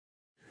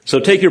So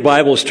take your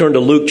Bibles, turn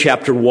to Luke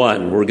chapter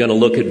 1. We're going to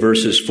look at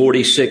verses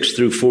 46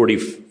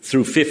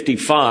 through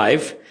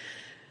 55.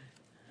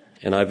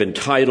 And I've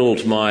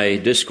entitled my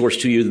discourse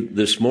to you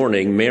this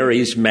morning,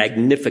 Mary's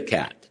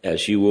Magnificat,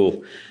 as you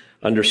will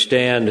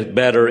understand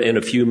better in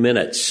a few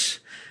minutes.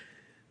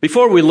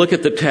 Before we look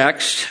at the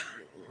text,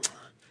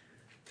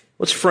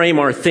 let's frame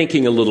our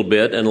thinking a little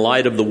bit in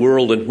light of the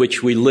world in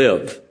which we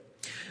live.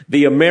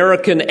 The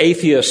American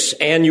Atheists'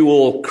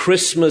 annual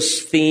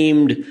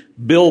Christmas-themed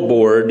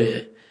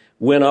billboard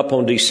went up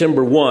on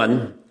December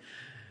 1,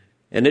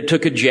 and it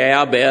took a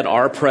jab at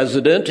our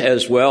president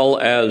as well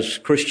as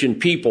Christian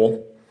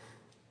people.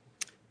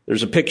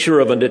 There's a picture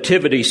of a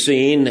nativity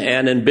scene,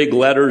 and in big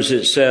letters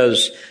it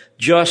says,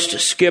 "Just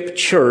skip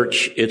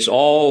church, it's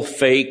all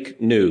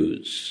fake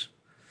news."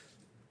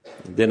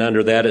 Then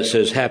under that it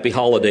says, "Happy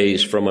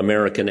holidays from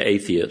American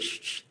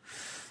Atheists."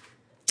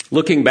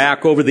 Looking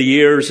back over the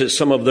years at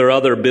some of their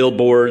other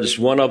billboards,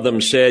 one of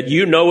them said,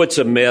 "You know it's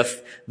a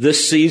myth.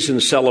 This season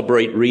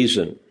celebrate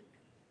reason."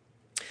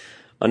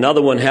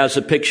 Another one has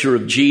a picture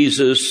of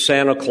Jesus,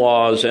 Santa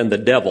Claus, and the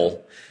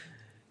devil.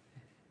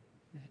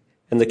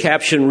 And the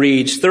caption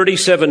reads,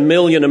 37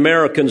 million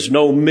Americans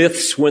know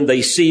myths when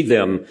they see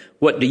them.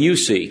 What do you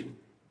see?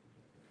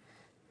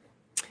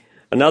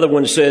 Another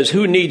one says,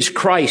 "Who needs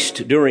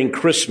Christ during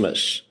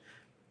Christmas?"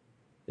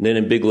 And then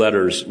in big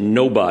letters,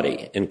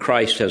 "Nobody." And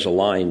Christ has a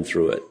line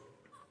through it.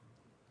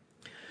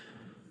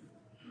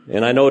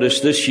 And I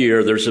noticed this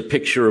year there's a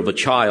picture of a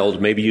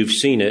child. Maybe you've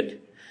seen it.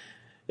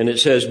 And it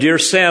says, "Dear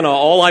Santa,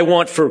 all I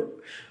want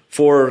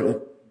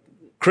for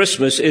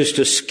Christmas is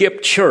to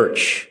skip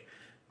church.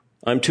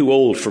 I'm too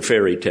old for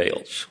fairy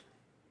tales."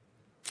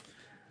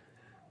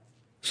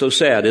 So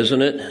sad,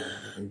 isn't it?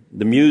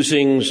 The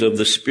musings of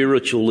the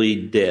spiritually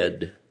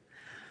dead.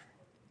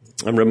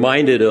 I'm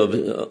reminded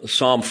of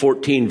Psalm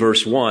 14,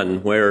 verse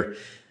 1, where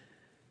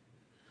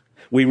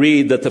we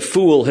read that the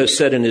fool has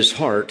said in his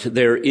heart,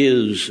 "There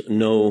is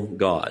no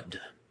God."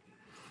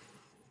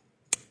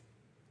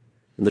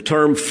 And the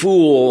term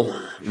fool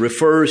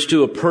refers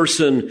to a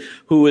person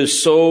who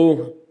is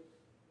so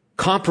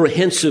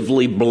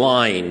comprehensively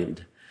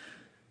blind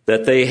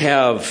that they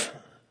have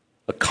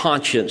a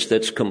conscience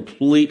that's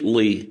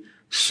completely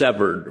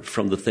severed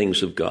from the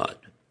things of God.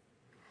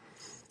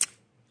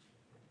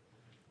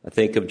 I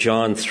think of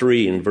John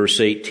 3 and verse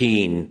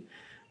 18,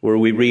 where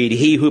we read,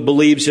 "He who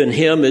believes in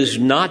him is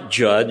not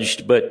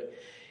judged, but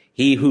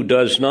he who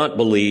does not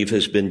believe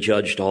has been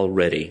judged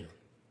already,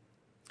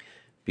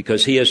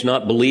 because he has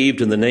not believed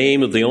in the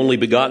name of the only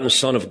begotten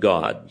Son of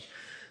God.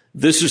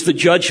 This is the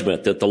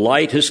judgment, that the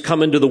light has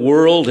come into the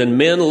world, and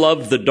men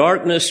love the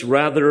darkness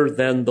rather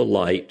than the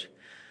light,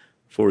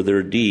 for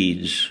their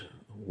deeds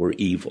were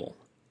evil."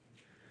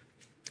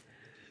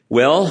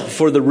 Well,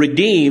 for the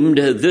redeemed,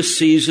 this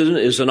season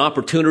is an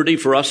opportunity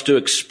for us to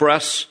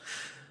express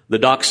the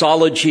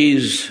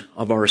doxologies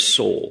of our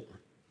soul.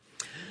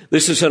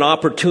 This is an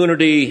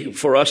opportunity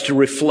for us to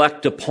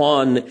reflect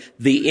upon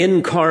the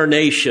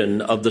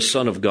incarnation of the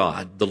Son of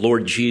God, the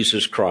Lord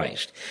Jesus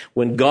Christ.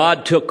 When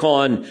God took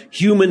on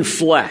human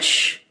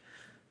flesh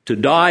to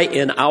die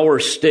in our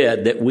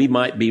stead that we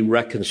might be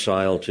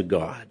reconciled to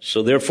God.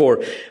 So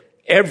therefore,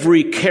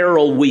 every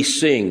carol we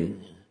sing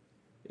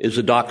is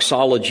a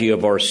doxology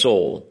of our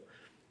soul.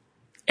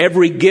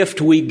 Every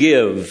gift we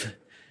give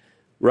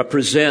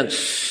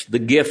represents the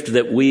gift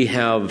that we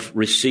have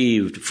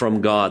received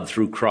from God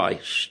through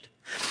Christ.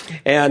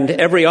 And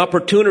every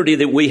opportunity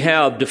that we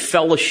have to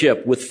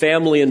fellowship with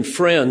family and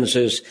friends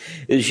is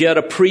yet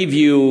a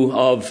preview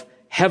of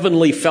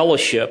heavenly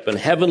fellowship and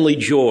heavenly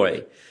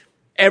joy.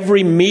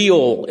 Every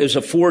meal is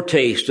a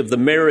foretaste of the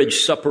marriage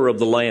supper of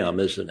the Lamb,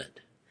 isn't it?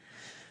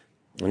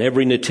 And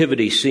every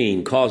nativity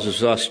scene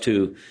causes us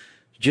to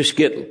just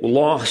get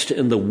lost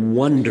in the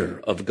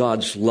wonder of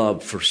God's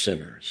love for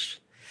sinners.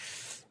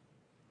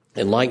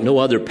 And like no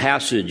other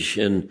passage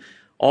in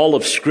all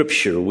of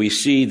Scripture, we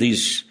see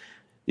these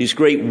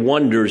great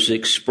wonders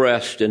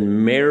expressed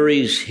in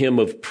Mary's hymn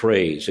of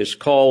praise. It's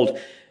called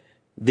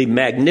the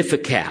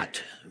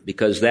Magnificat,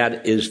 because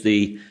that is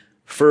the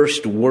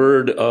first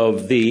word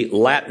of the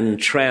Latin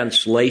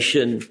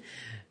translation,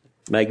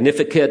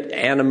 Magnificat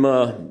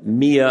anima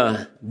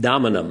mea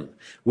Dominum,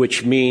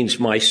 which means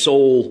my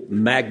soul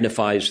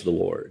magnifies the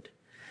Lord.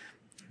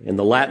 In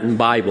the Latin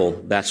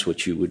Bible, that's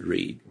what you would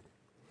read.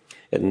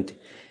 And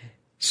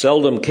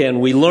seldom can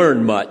we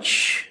learn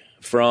much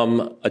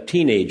from a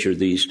teenager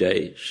these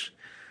days,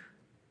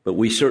 but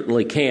we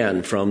certainly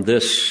can from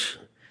this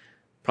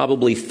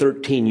probably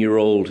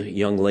 13-year-old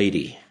young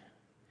lady.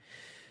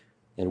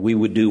 And we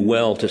would do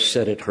well to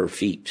sit at her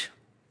feet.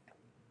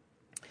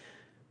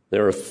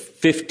 There are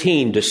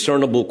 15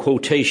 discernible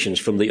quotations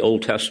from the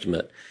Old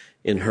Testament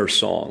in her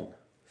song,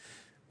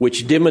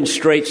 which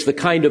demonstrates the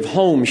kind of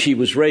home she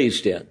was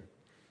raised in,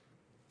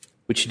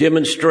 which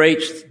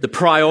demonstrates the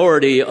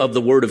priority of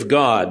the Word of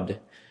God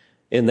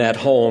in that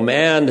home,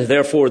 and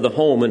therefore the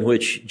home in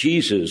which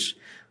Jesus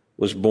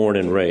was born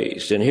and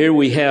raised. And here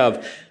we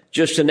have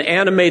just an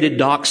animated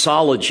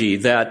doxology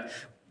that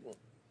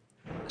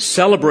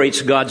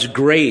celebrates God's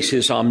grace,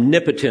 his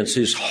omnipotence,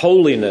 his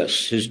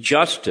holiness, his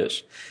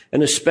justice,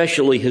 and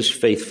especially his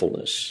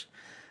faithfulness.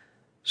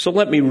 So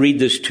let me read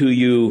this to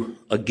you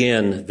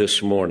again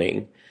this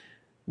morning,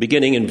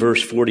 beginning in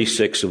verse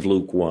 46 of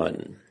Luke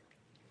 1.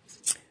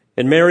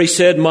 And Mary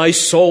said, "My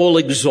soul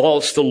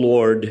exalts the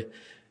Lord,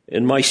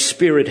 and my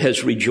spirit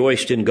has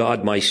rejoiced in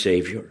God my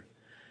Savior.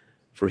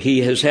 For he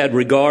has had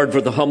regard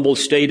for the humble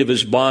state of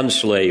his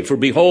bondslave. For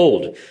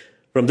behold,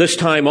 from this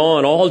time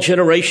on, all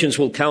generations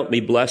will count me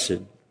blessed.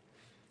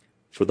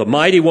 For the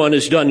Mighty One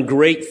has done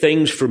great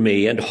things for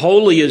me, and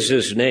holy is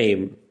his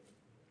name.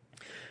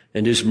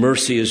 And his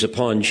mercy is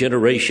upon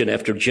generation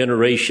after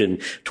generation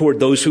toward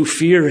those who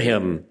fear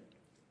him.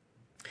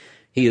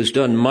 He has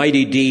done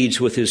mighty deeds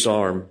with his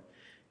arm.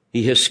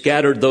 He has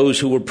scattered those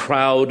who were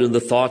proud in the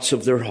thoughts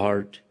of their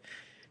heart.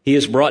 He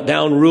has brought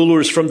down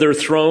rulers from their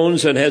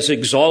thrones and has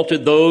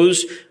exalted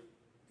those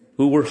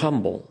who were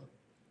humble.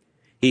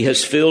 He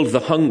has filled the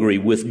hungry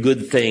with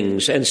good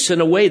things and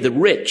sent away the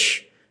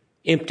rich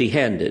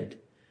empty-handed.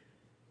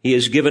 He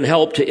has given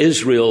help to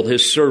Israel,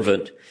 his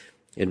servant,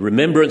 in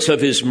remembrance of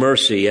his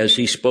mercy as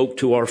he spoke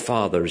to our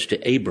fathers,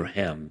 to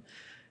Abraham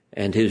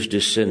and his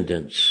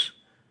descendants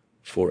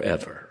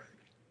forever."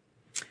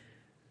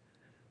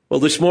 Well,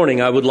 this morning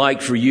I would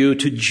like for you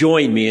to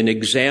join me in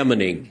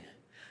examining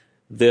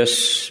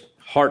this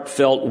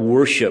heartfelt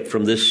worship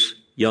from this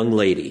young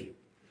lady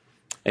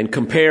and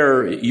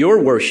compare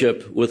your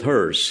worship with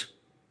hers.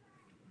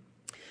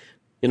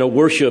 You know,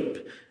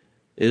 worship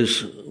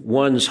is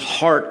one's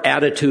heart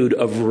attitude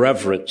of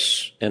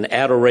reverence and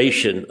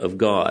adoration of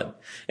God.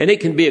 And it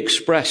can be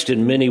expressed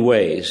in many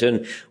ways.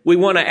 And we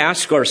want to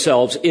ask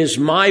ourselves, is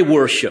my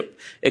worship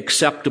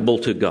acceptable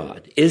to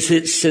God? Is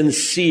it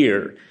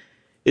sincere?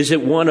 Is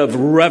it one of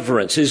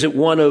reverence? Is it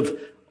one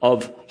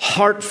of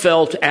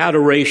heartfelt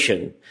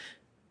adoration?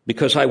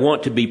 Because I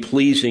want to be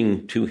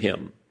pleasing to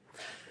him.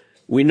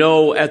 We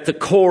know at the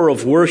core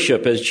of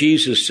worship, as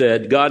Jesus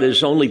said, God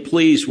is only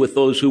pleased with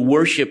those who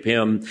worship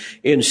him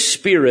in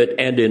spirit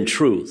and in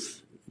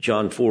truth.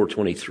 John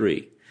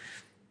 4:23.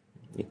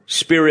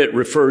 Spirit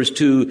refers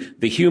to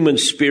the human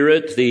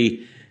spirit,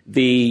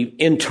 the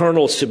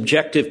internal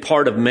subjective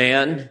part of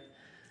man.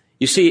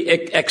 You see,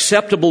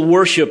 acceptable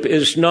worship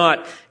is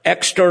not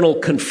external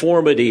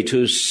conformity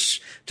to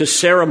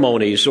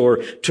ceremonies or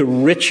to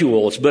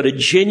rituals, but a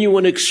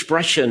genuine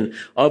expression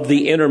of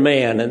the inner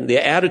man and the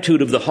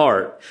attitude of the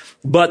heart.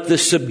 But the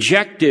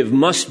subjective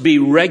must be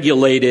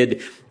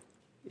regulated.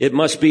 It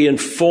must be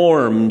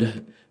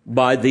informed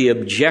by the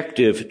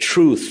objective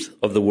truth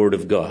of the Word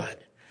of God.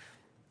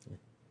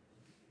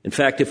 In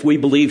fact, if we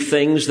believe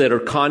things that are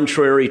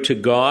contrary to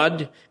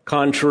God,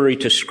 contrary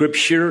to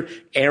Scripture,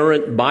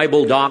 errant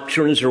Bible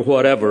doctrines or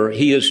whatever,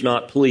 he is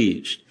not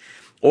pleased.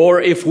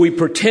 Or if we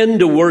pretend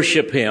to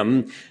worship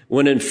him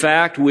when in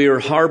fact we are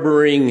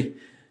harboring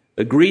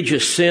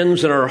egregious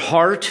sins in our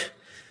heart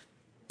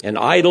and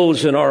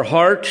idols in our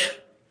heart,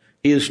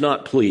 he is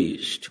not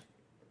pleased.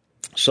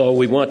 So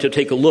we want to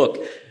take a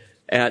look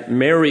at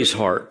Mary's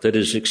heart that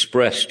is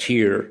expressed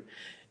here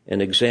and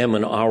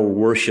examine our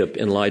worship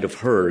in light of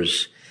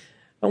hers.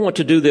 I want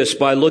to do this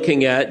by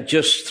looking at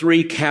just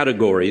 3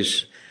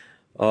 categories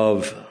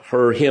of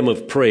her hymn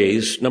of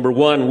praise. Number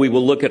 1, we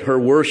will look at her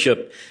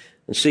worship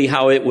and see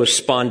how it was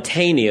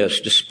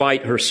spontaneous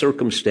despite her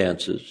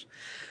circumstances.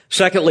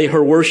 Secondly,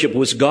 her worship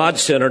was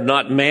God-centered,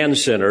 not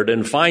man-centered.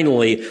 And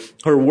finally,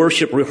 her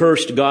worship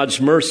rehearsed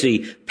God's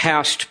mercy,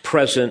 past,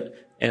 present,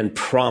 and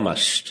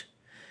promised.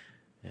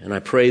 And I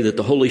pray that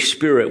the Holy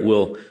Spirit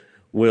will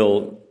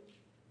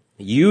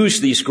use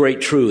these great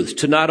truths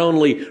to not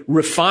only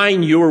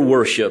refine your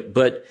worship,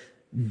 but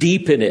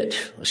deepen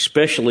it,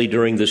 especially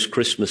during this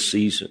Christmas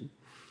season.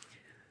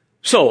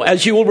 So,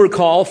 as you will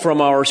recall from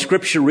our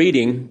scripture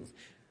reading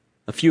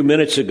a few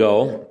minutes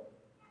ago,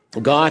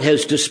 God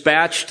has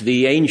dispatched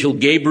the angel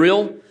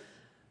Gabriel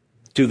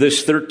to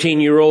this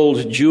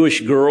 13-year-old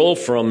Jewish girl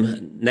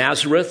from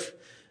Nazareth,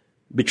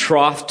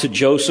 betrothed to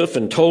Joseph,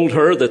 and told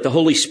her that the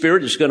Holy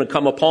Spirit is going to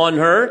come upon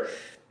her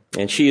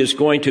and she is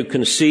going to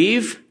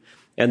conceive,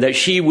 and that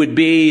she would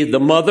be the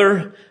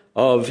mother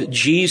of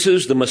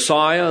Jesus, the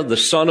Messiah, the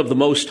Son of the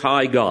Most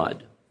High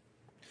God.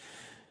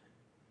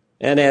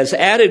 And as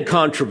added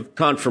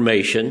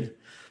confirmation,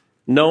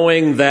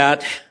 knowing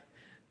that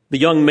the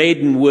young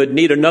maiden would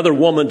need another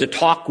woman to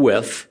talk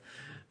with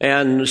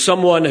and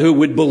someone who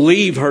would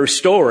believe her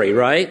story,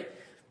 right?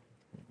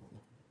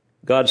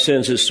 God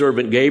sends his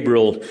servant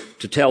Gabriel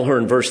to tell her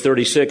in verse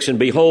 36, "And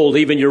behold,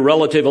 even your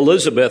relative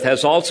Elizabeth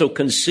has also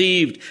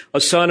conceived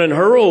a son in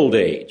her old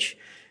age.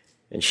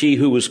 And she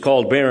who was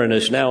called barren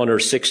is now in her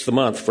 6th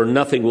month, for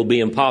nothing will be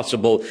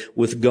impossible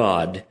with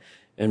God."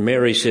 And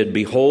Mary said,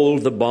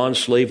 "Behold, the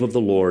bondslave of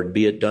the Lord,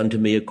 be it done to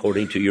me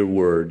according to your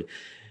word."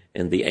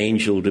 And the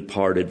angel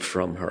departed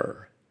from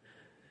her.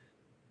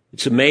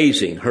 It's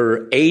amazing.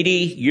 Her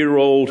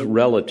 80-year-old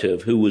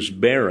relative who was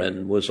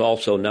barren was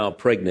also now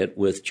pregnant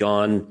with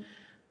John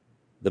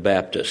the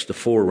Baptist, the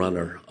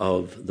forerunner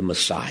of the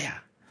Messiah.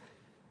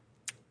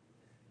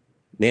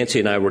 Nancy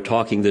and I were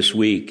talking this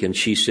week, and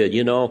she said,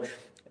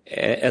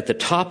 at the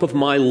top of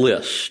my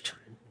list,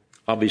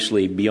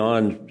 obviously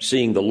beyond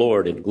seeing the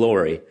Lord in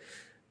glory,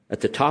 at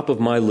the top of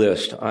my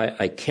list,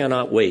 I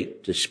cannot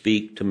wait to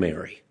speak to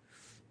Mary.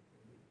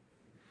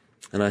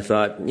 And I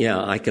thought,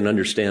 yeah, I can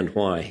understand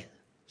why.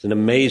 It's an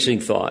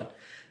amazing thought.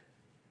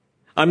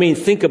 I mean,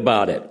 think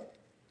about it.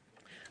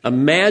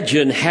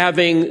 Imagine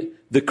having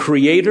the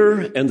creator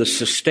and the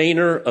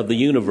sustainer of the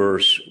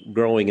universe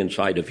growing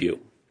inside of you.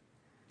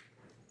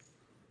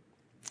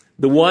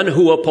 The one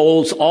who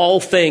upholds all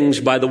things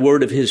by the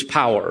word of his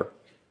power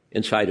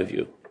inside of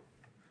you.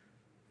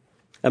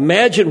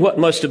 Imagine what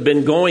must have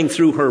been going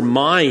through her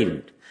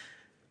mind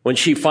when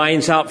she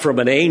finds out from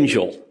an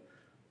angel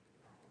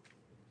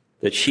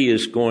that she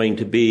is going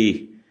to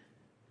be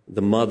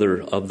the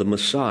mother of the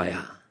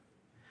Messiah.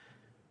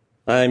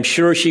 I'm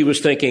sure she was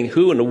thinking,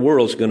 who in the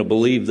world is going to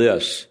believe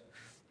this?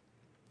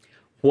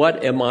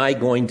 What am I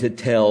going to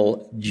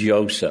tell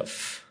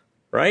Joseph?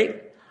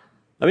 Right?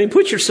 I mean,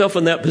 put yourself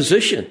in that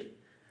position.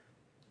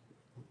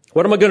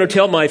 What am I going to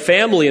tell my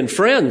family and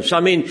friends? I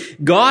mean,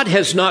 God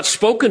has not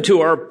spoken to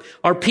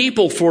our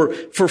people for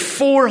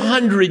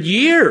 400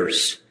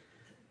 years.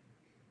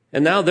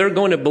 And now they're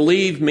going to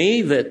believe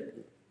me that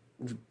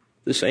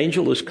this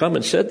angel has come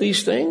and said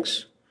these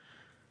things?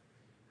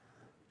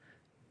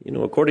 You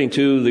know, according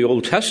to the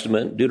Old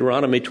Testament,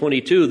 Deuteronomy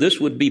 22, this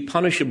would be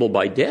punishable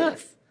by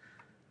death.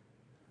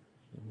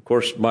 Of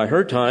course, by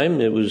her time,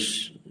 it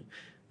was,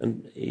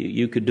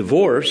 you could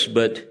divorce,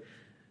 but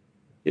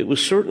it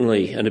was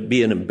certainly, and it'd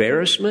be an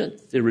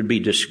embarrassment. There would be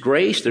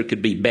disgrace. There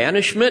could be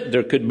banishment.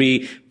 There could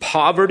be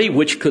poverty,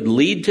 which could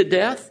lead to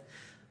death.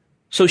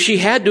 So she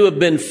had to have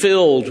been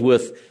filled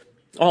with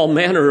all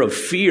manner of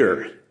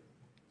fear.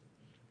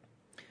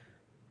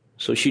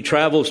 So she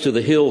travels to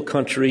the hill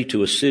country,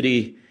 to a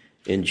city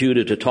in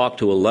Judah, to talk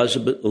to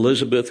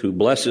Elizabeth, who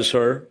blesses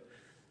her.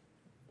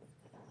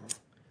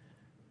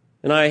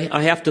 And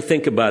I have to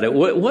think about it.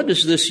 What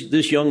does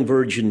this young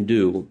virgin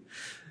do?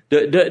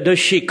 Does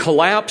she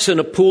collapse in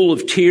a pool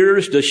of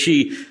tears? Does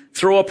she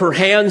throw up her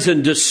hands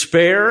in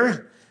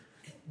despair?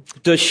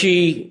 Does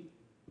she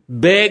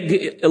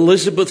beg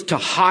Elizabeth to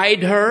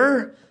hide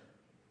her?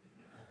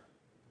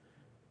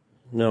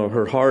 No,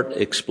 her heart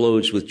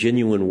explodes with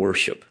genuine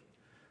worship.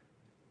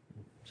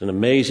 It's an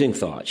amazing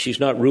thought. She's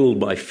not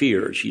ruled by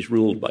fear. She's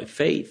ruled by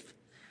faith.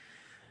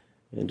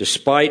 And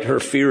despite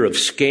her fear of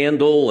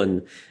scandal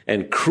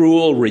and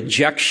cruel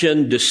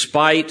rejection,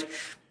 despite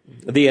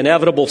the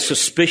inevitable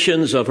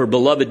suspicions of her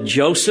beloved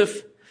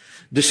Joseph,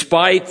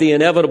 despite the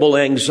inevitable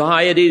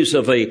anxieties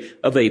of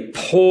a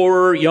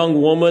poor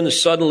young woman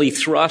suddenly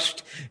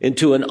thrust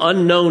into an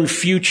unknown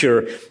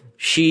future,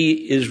 she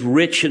is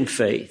rich in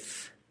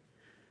faith.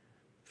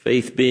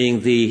 Faith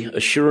being the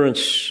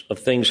assurance of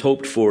things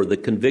hoped for, the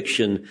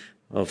conviction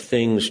of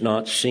things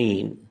not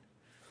seen.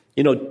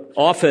 You know,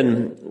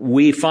 often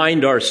we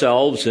find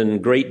ourselves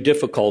in great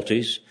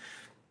difficulties,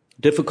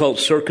 difficult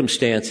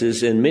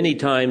circumstances, and many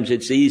times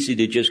it's easy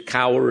to just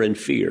cower in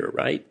fear,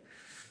 right?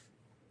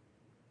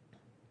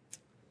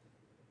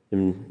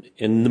 In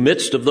the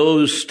midst of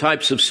those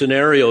types of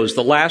scenarios,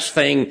 the last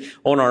thing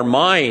on our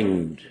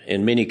mind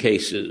in many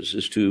cases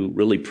is to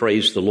really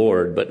praise the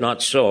Lord, but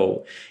not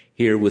so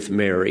here with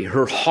Mary.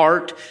 Her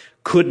heart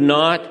could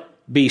not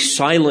be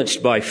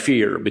silenced by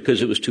fear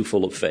because it was too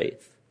full of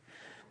faith.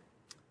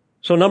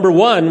 So number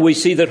one, we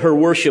see that her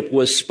worship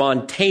was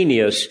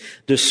spontaneous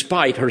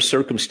despite her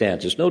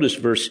circumstances. Notice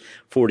verse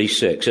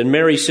 46. And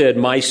Mary said,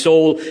 "My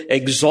soul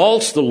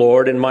exalts the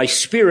Lord, and my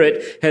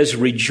spirit has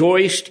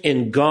rejoiced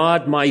in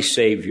God my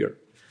Savior."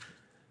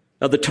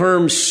 Now the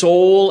terms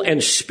soul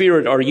and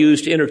spirit are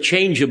used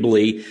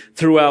interchangeably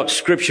throughout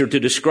Scripture to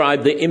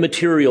describe the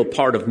immaterial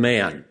part of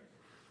man,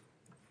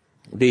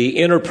 the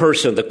inner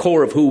person, the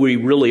core of who we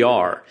really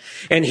are.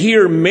 And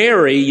here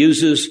Mary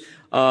uses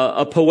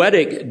a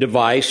poetic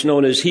device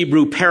known as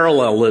Hebrew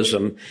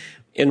parallelism,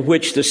 in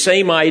which the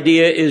same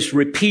idea is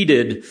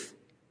repeated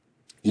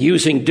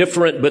using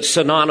different but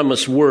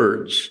synonymous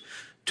words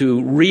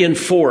to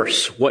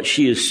reinforce what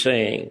she is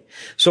saying.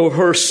 So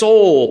her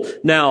soul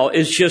now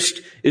is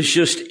just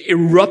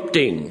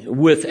erupting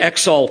with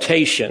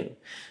exaltation,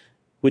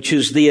 which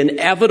is the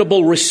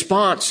inevitable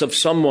response of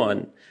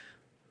someone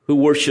who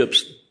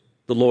worships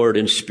the Lord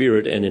in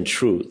spirit and in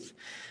truth.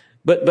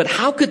 But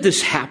how could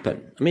this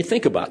happen? I mean,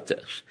 think about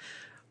this.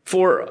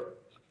 For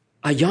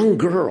a young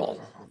girl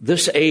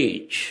this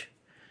age,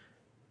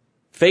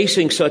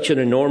 facing such an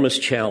enormous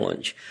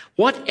challenge,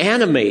 what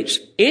animates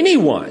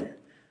anyone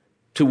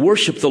to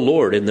worship the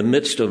Lord in the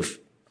midst of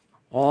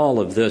all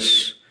of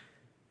this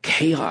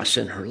chaos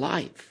in her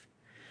life?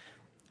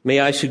 May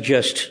I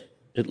suggest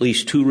at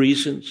least two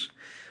reasons?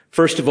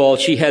 First of all,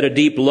 she had a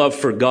deep love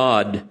for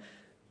God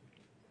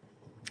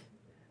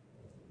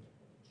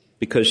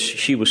because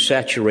she was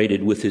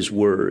saturated with His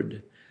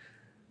Word.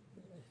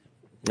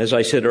 As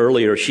I said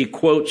earlier, she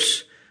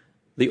quotes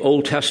the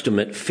Old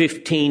Testament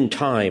 15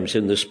 times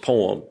in this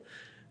poem,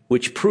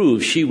 which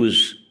proves she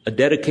was a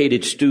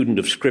dedicated student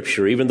of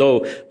Scripture, even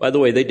though, by the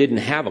way, they didn't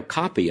have a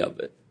copy of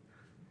it.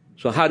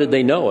 So how did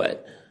they know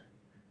it?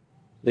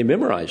 They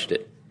memorized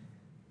it.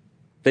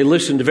 They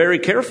listened very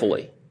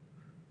carefully.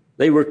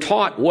 They were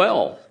taught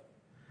well.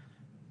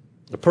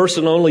 A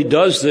person only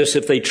does this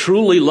if they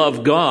truly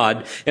love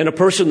God, and a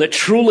person that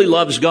truly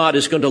loves God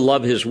is going to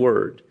love His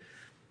Word.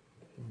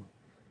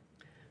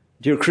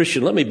 Dear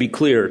Christian, let me be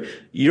clear.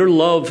 Your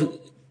love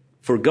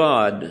for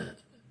God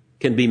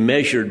can be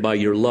measured by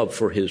your love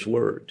for His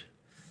Word.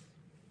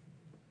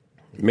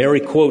 Mary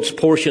quotes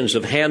portions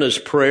of Hannah's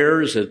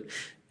prayers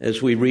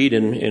as we read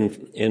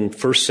in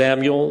 1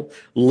 Samuel,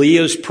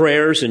 Leah's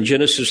prayers in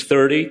Genesis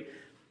 30.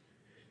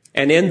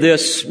 And in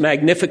this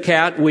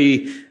Magnificat,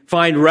 we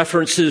find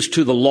references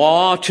to the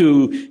law,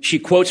 she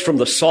quotes from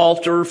the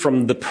Psalter,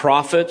 from the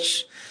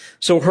prophets.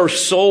 So her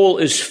soul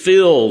is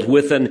filled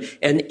with an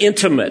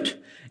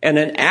intimate and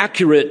an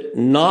accurate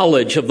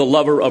knowledge of the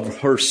lover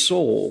of her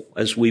soul,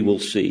 as we will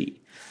see.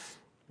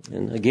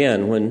 And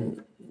again,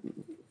 when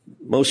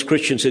most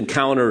Christians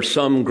encounter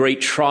some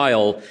great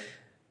trial,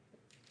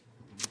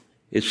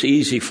 it's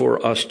easy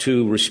for us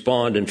to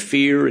respond in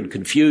fear and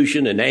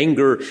confusion and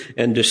anger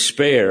and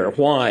despair.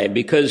 Why?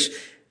 Because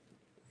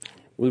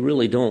we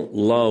really don't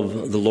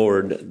love the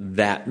Lord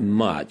that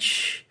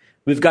much.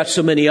 We've got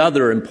so many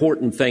other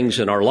important things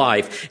in our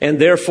life, and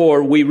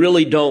therefore we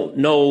really don't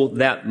know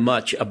that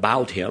much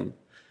about Him.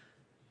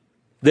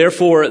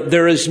 Therefore,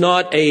 there is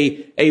not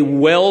a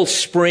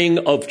wellspring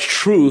of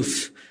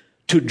truth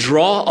to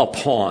draw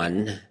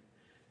upon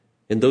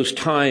in those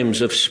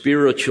times of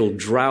spiritual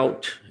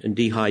drought and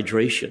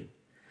dehydration.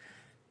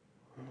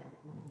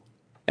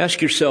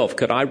 Ask yourself,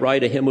 could I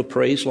write a hymn of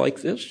praise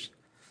like this?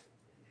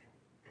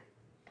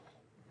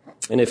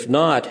 And if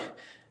not,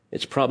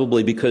 it's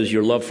probably because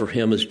your love for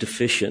Him is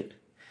deficient.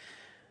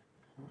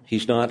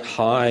 He's not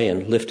high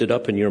and lifted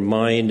up in your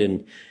mind,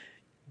 and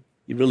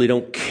you really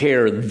don't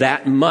care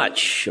that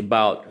much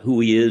about who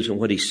He is and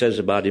what He says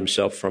about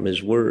Himself from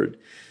His Word.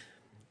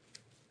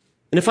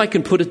 And if I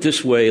can put it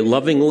this way,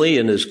 lovingly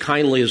and as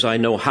kindly as I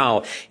know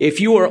how,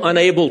 if you are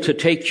unable to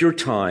take your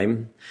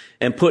time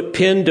and put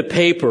pen to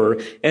paper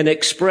and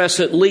express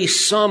at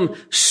least some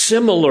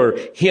similar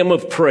hymn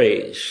of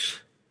praise,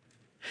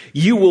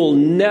 you will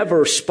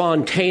never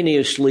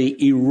spontaneously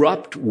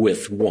erupt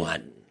with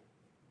one,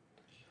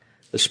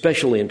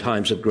 especially in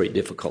times of great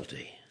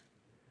difficulty.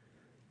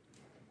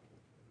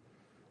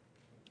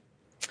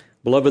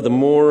 Beloved, the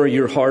more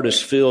your heart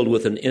is filled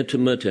with an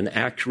intimate and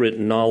accurate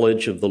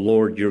knowledge of the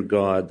Lord your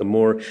God, the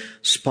more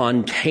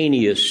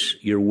spontaneous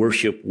your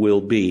worship will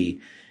be,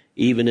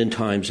 even in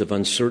times of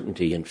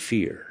uncertainty and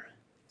fear.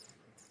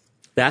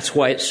 That's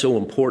why it's so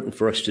important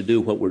for us to do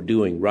what we're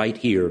doing right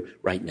here,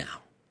 right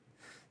now.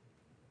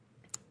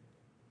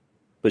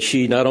 But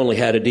she not only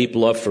had a deep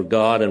love for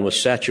God and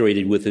was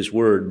saturated with His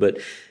Word, but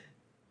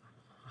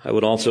I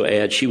would also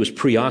add she was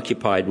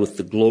preoccupied with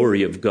the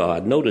glory of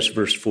God. Notice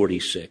verse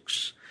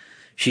 46.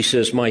 She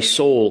says, my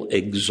soul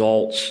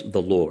exalts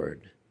the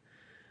Lord.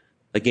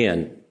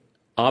 Again,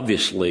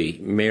 obviously,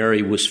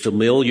 Mary was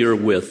familiar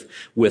with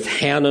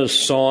Hannah's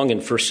song in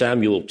 1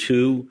 Samuel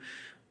 2,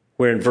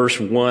 where in verse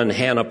 1,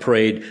 Hannah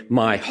prayed,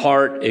 my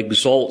heart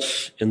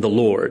exalts in the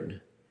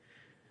Lord.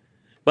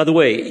 By the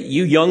way,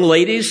 you young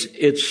ladies,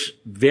 it's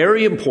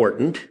very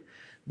important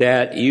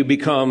that you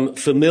become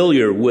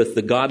familiar with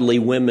the godly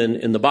women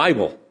in the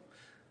Bible,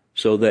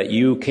 so that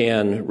you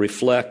can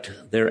reflect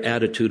their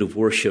attitude of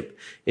worship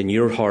in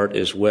your heart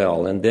as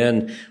well. And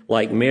then,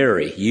 like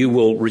Mary, you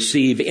will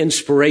receive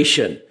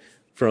inspiration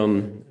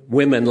from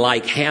women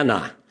like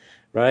Hannah,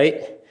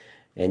 right?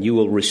 And you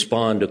will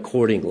respond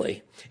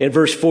accordingly. In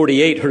verse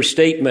 48, her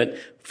statement,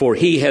 for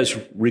He has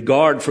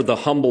regard for the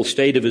humble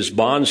state of His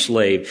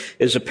bondslave,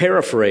 is a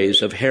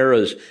paraphrase of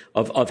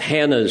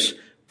Hannah's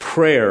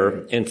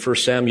prayer in 1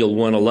 Samuel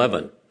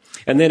 1:11.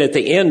 And then at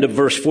the end of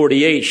verse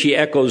 48, she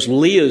echoes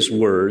Leah's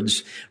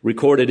words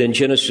recorded in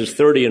Genesis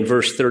 30 and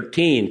verse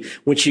 13,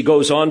 when she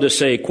goes on to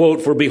say,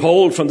 quote, for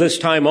behold, from this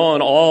time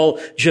on,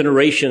 all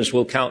generations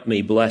will count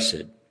me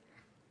blessed.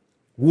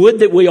 Would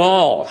that we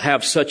all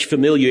have such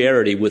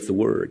familiarity with the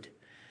Word.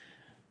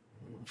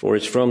 For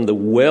it's from the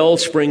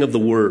wellspring of the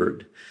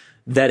Word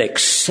that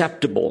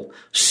acceptable,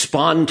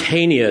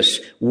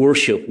 spontaneous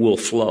worship will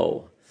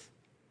flow.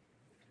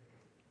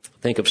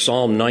 Think of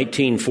Psalm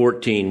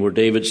 19:14, where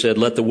David said,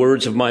 let the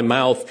words of my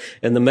mouth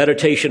and the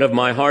meditation of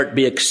my heart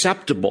be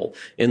acceptable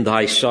in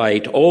thy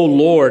sight, O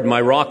Lord, my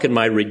rock and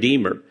my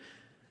redeemer.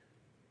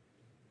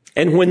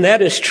 And when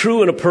that is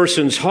true in a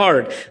person's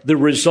heart, the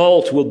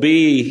result will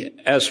be,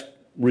 as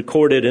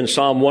recorded in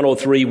Psalm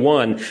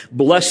 103:1,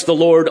 bless the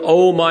Lord,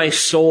 O my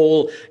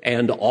soul,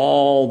 and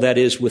all that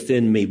is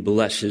within me,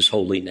 bless His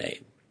holy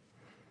name.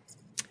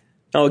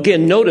 Now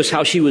again, notice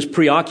how she was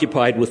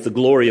preoccupied with the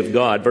glory of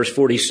God. Verse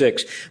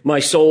 46, my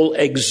soul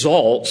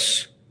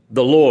exalts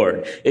the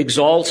Lord.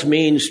 Exalts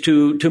means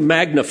to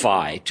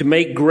magnify, to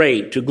make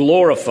great, to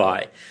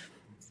glorify.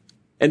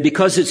 And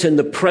because it's in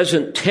the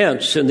present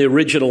tense in the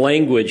original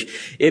language,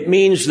 it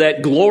means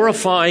that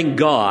glorifying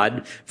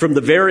God from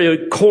the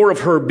very core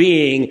of her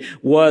being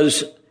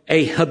was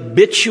a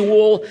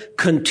habitual,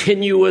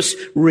 continuous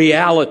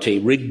reality,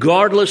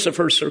 regardless of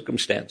her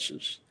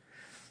circumstances.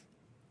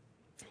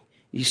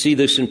 You see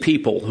this in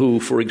people who,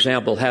 for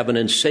example, have an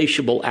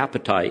insatiable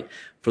appetite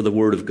for the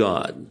Word of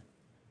God.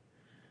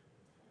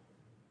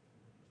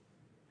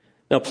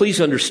 Now, please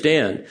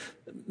understand,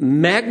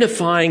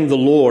 magnifying the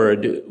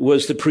Lord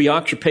was the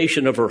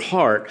preoccupation of her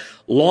heart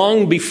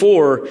long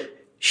before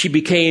she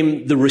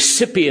became the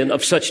recipient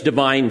of such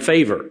divine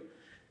favor.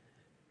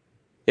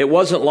 It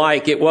wasn't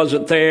like it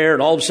wasn't there,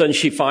 and all of a sudden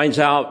she finds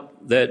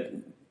out that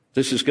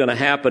this is going to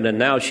happen, and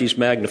now she's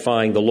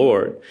magnifying the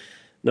Lord.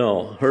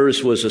 No,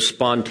 hers was a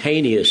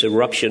spontaneous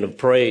eruption of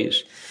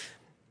praise.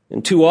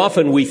 And too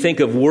often we think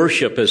of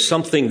worship as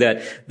something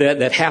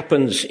that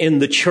happens in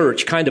the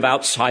church, kind of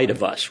outside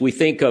of us. We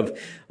think of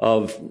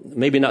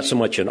maybe not so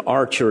much in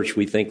our church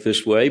we think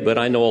this way, but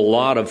I know a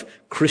lot of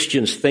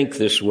Christians think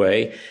this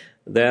way,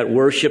 that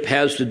worship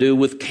has to do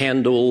with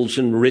candles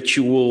and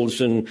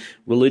rituals and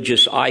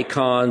religious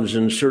icons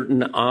and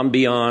certain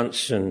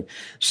ambiance and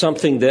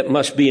something that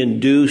must be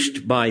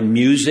induced by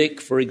music,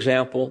 for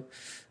example,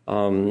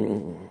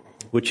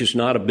 which is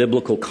not a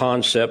biblical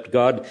concept.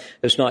 God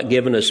has not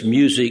given us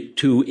music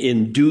to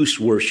induce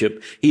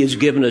worship. He has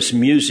given us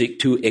music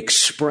to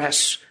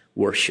express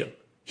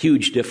worship.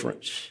 Huge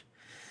difference.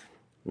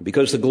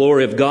 Because the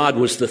glory of God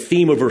was the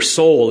theme of her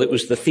soul, it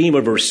was the theme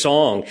of her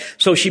song.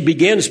 So she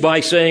begins by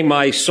saying,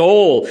 my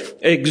soul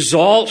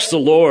exalts the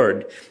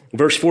Lord.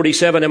 Verse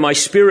 47, and my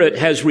spirit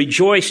has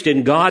rejoiced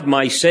in God,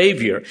 my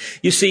Savior.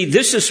 You see,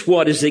 this is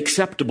what is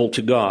acceptable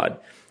to God.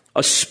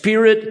 A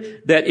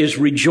spirit that is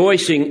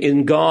rejoicing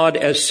in God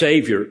as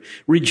Savior.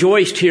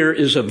 Rejoiced here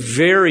is a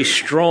very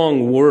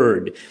strong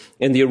word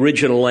in the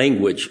original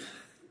language.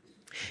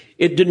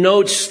 It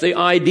denotes the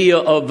idea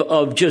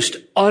of just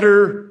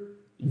utter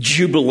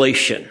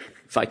jubilation,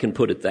 if I can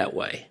put it that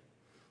way.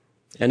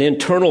 An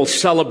internal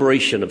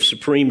celebration of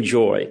supreme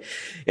joy.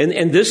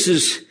 And this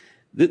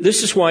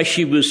is why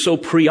she was so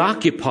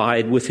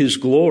preoccupied with his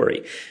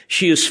glory.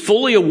 She is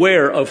fully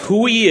aware of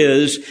who he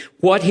is,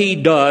 what he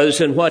does,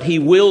 and what he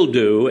will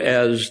do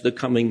as the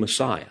coming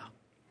Messiah.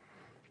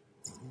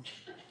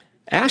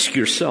 Ask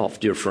yourself,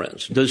 dear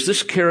friends, does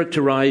this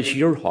characterize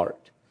your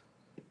heart?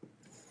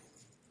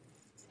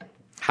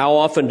 How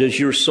often does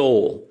your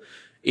soul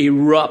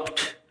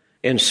erupt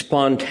in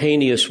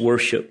spontaneous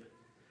worship?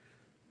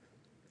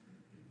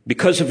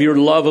 Because of your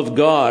love of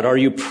God, are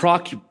you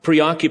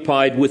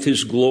preoccupied with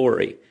his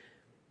glory?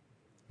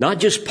 Not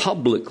just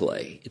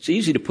publicly. It's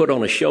easy to put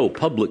on a show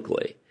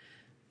publicly,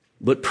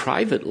 but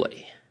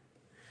privately.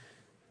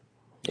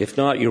 If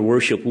not, your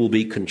worship will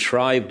be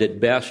contrived at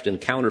best and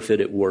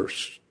counterfeit at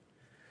worst.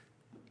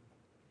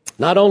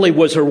 Not only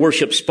was her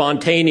worship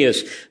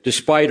spontaneous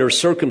despite her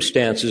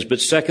circumstances,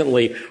 but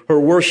secondly, her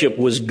worship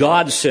was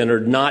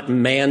God-centered, not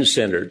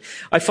man-centered.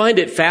 I find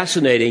it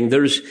fascinating.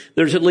 There's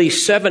at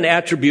least 7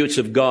 attributes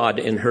of God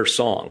in her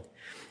song.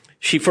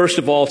 She first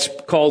of all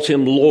calls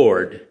him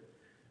Lord.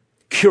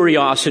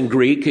 Kyrios in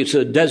Greek. It's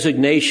a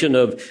designation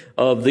of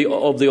the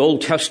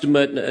Old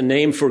Testament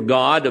name for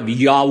God, of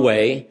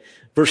Yahweh.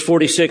 Verse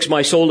 46,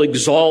 my soul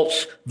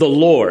exalts the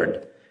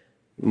Lord,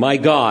 my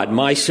God,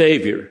 my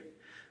Savior.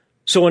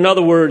 So in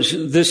other words,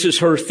 this is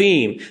her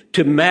theme,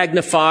 to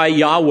magnify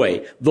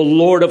Yahweh, the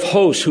Lord of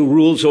hosts who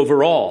rules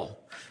over all.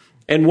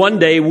 And one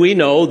day we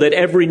know that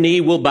every knee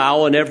will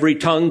bow and every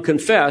tongue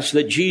confess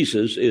that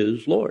Jesus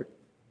is Lord.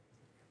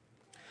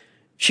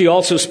 She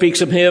also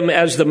speaks of him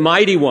as the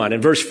mighty one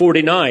in verse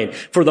 49.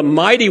 For the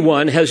mighty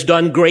one has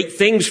done great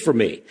things for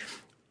me.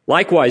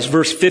 Likewise,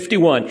 verse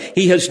 51,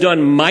 he has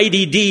done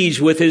mighty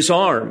deeds with his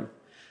arm.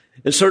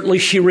 And certainly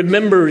she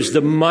remembers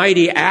the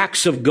mighty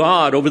acts of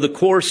God over the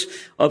course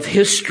of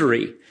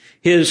history,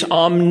 his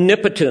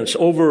omnipotence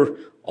over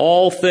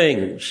all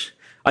things.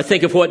 I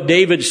think of what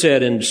David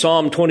said in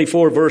Psalm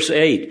 24, verse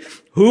 8.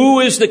 Who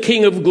is the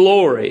King of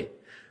glory?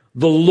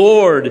 The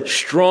Lord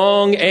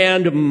strong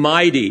and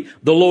mighty,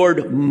 the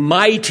Lord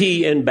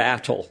mighty in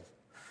battle.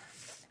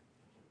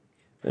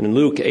 And in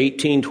Luke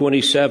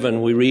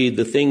 18:27, we read,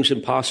 the things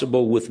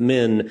impossible with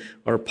men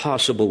are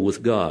possible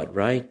with God,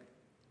 right?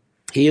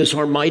 He is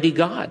our mighty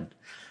God.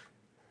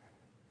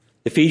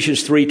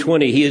 Ephesians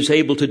 3:20, he is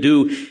able to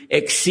do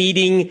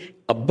exceeding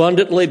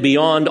abundantly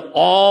beyond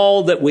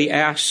all that we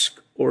ask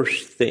or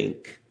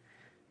think,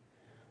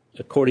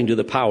 according to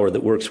the power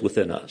that works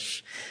within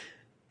us.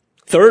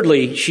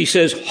 Thirdly, she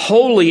says,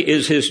 holy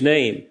is his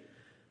name,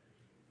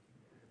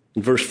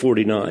 in verse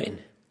 49.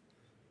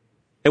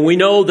 And we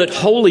know that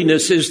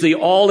holiness is the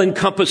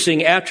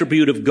all-encompassing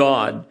attribute of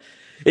God.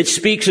 It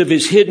speaks of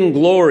his hidden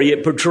glory.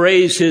 It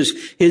portrays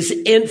his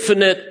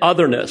infinite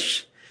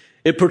otherness.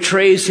 It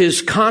portrays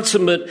his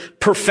consummate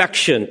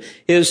perfection,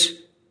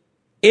 his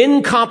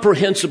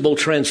incomprehensible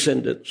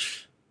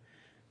transcendence,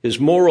 his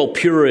moral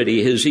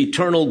purity, his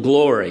eternal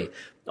glory.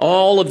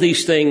 All of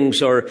these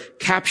things are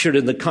captured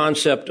in the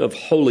concept of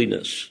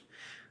holiness.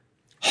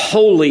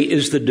 Holy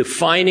is the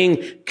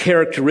defining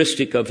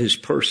characteristic of his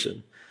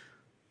person.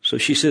 So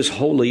she says,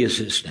 holy is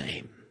his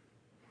name.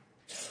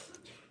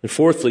 And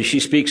fourthly, she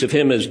speaks of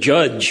him as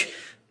judge.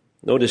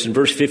 Notice in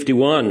verse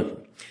 51,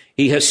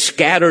 he has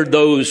scattered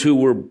those who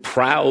were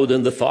proud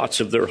in the thoughts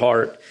of their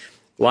heart.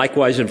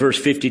 Likewise, in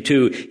verse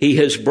 52, he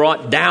has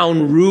brought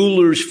down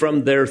rulers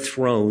from their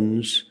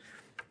thrones.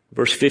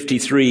 Verse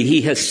 53,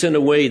 he has sent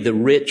away the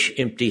rich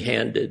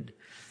empty-handed.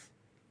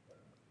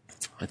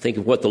 I think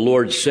of what the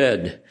Lord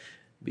said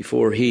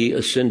before he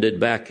ascended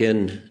back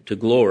into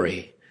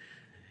glory.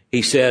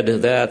 He said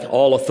that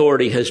all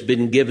authority has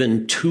been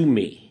given to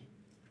me.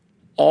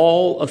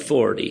 All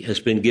authority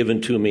has been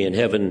given to me in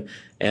heaven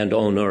and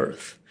on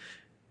earth.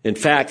 In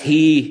fact,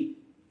 he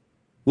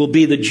will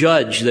be the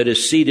judge that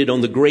is seated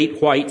on the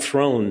great white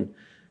throne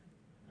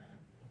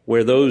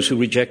where those who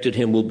rejected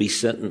him will be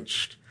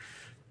sentenced.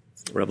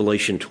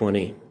 Revelation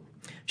 20.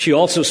 She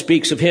also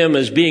speaks of him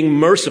as being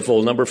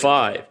merciful, number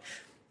 5.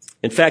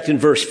 In fact, in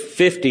verse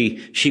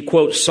 50, she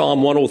quotes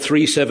Psalm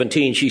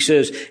 103:17. She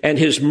says, and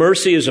his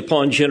mercy is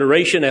upon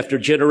generation after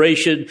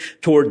generation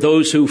toward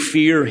those who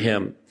fear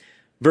him.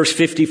 Verse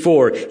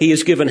 54, he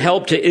has given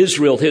help to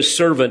Israel, his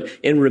servant,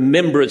 in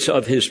remembrance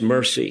of his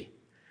mercy.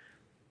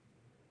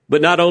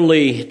 But not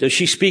only does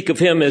she speak of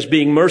him as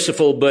being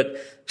merciful, but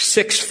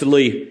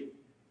sixthly,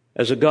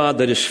 as a God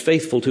that is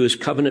faithful to his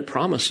covenant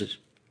promises.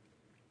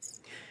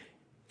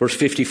 Verse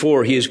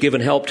 54, he has given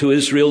help to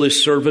Israel,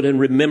 his servant, in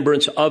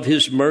remembrance of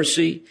his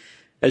mercy,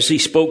 as he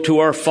spoke to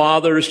our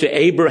fathers, to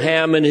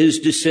Abraham and his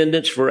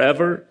descendants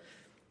forever.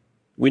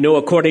 We know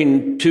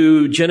according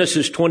to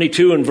Genesis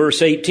 22 and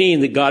verse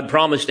 18 that God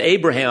promised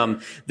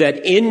Abraham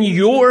that in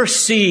your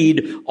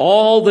seed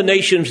all the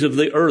nations of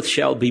the earth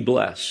shall be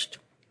blessed.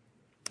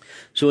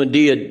 So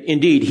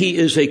indeed, he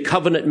is a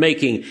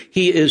covenant-making,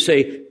 he is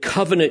a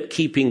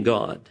covenant-keeping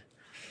God.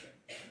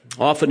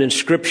 Often in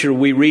Scripture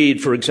we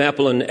read, for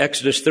example, in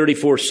Exodus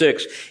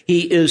 34:6,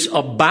 he is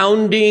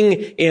abounding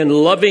in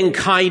loving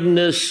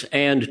kindness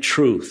and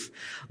truth.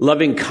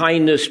 Loving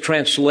kindness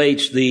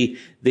translates the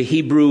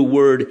Hebrew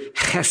word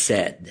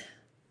chesed.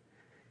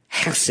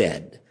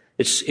 Chesed.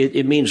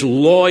 It means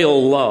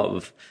loyal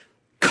love,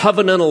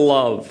 covenantal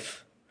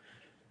love.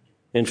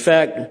 In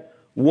fact,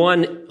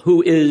 one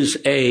who is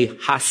a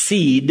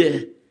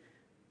hasid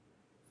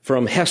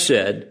from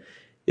Hesed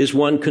is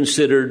one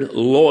considered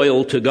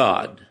loyal to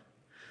God.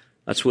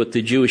 That's what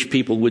the Jewish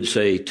people would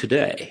say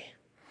today.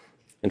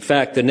 In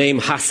fact, the name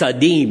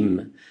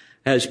Hasadim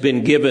has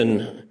been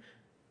given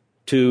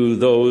to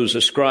those,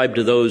 ascribed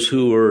to those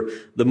who are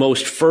the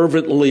most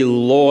fervently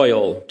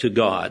loyal to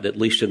God, at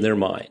least in their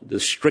mind, the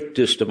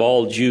strictest of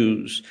all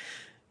Jews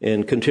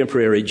in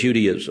contemporary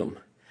Judaism.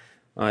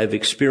 I've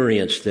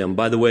experienced them.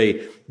 By the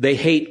way, they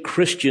hate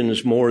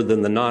Christians more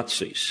than the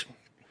Nazis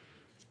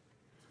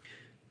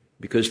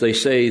because they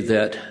say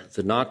that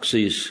the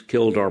Nazis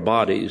killed our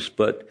bodies,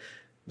 but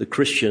the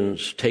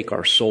Christians take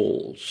our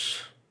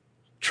souls.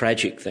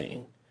 Tragic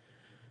thing.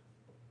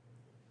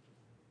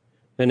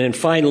 And then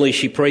finally,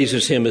 she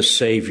praises him as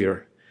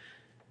Savior.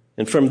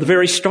 And from the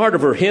very start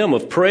of her hymn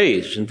of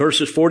praise, in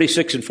verses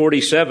 46 and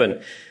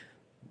 47,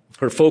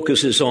 her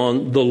focus is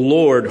on the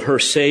Lord, her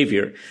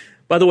Savior.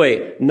 By the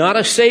way, not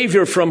a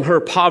Savior from her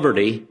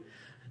poverty,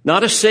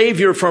 not a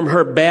Savior from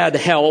her bad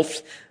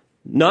health,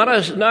 not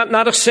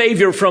a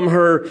Savior from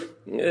her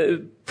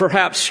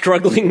perhaps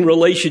struggling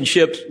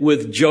relationship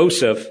with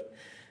Joseph,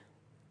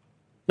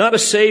 not a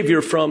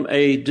Savior from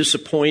a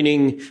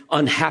disappointing,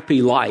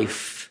 unhappy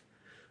life,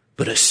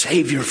 but a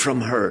Savior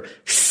from her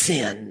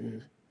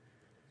sin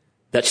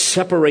that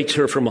separates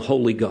her from a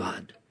holy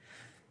God.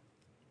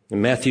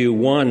 In Matthew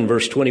 1,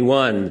 verse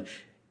 21,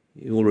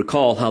 you will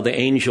recall how the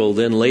angel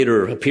then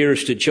later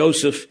appears to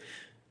Joseph.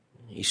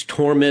 He's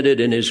tormented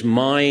in his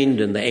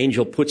mind, and the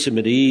angel puts him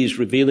at ease,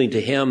 revealing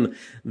to him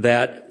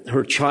that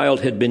her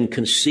child had been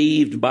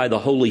conceived by the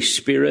Holy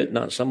Spirit,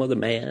 not some other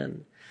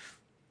man.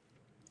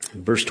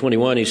 In verse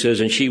 21, he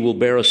says, and she will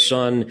bear a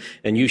son,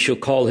 and you shall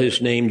call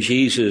his name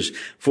Jesus,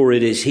 for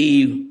it is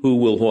he who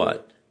will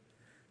what?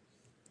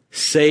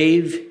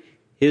 Save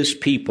his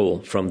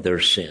people from their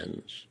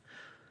sins.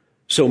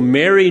 So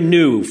Mary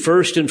knew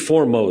first and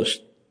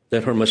foremost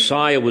that her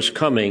Messiah was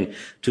coming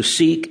to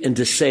seek and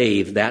to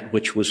save that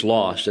which was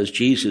lost, as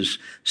Jesus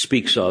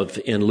speaks of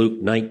in Luke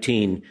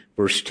 19,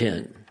 verse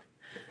 10.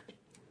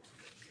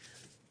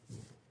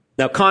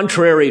 Now,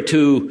 contrary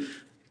to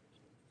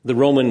the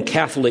Roman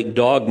Catholic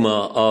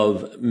dogma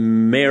of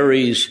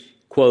Mary's,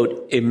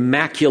 quote,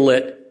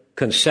 immaculate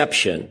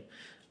conception,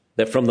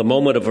 that from the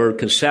moment of her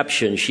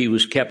conception, she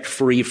was kept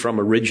free from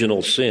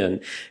original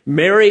sin,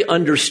 Mary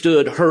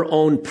understood her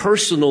own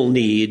personal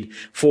need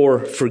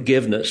for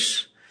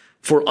forgiveness,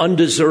 for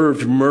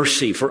undeserved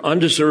mercy, for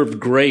undeserved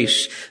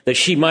grace, that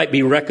she might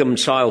be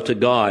reconciled to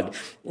God.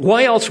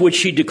 Why else would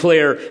she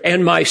declare,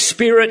 and my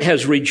spirit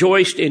has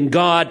rejoiced in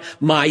God,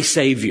 my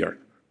Savior?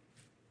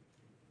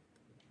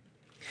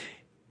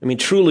 I mean,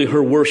 truly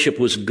her worship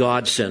was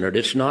God-centered.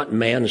 It's not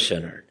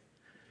man-centered.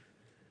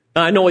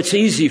 I know it's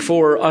easy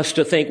for us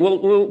to think,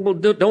 well,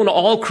 don't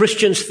all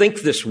Christians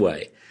think this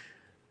way?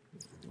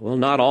 Well,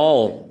 not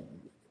all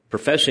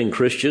professing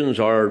Christians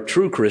are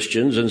true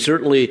Christians, and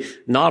certainly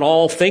not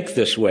all think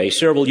this way.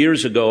 Several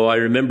years ago, I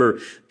remember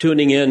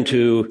tuning in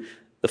to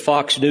the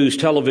Fox News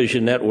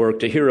television network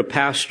to hear a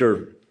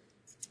pastor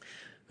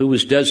who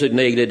was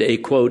designated a,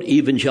 quote,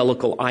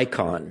 evangelical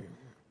icon.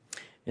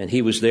 And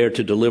he was there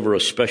to deliver a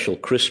special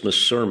Christmas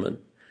sermon.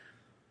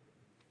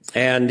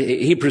 And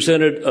he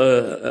presented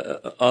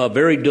a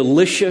very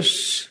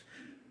delicious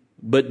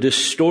but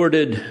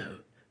distorted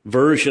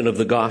version of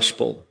the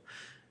gospel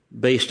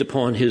based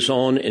upon his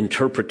own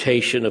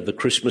interpretation of the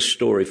Christmas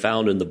story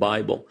found in the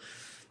Bible.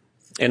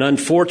 And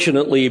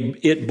unfortunately,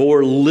 it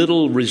bore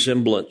little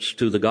resemblance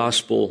to the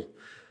gospel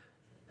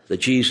that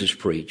Jesus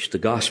preached, the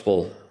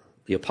gospel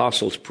the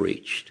apostles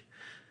preached,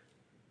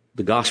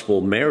 the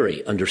gospel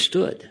Mary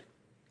understood.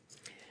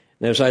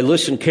 And as I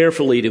listened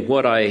carefully to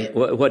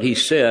what he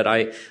said,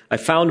 I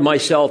found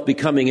myself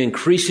becoming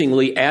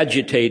increasingly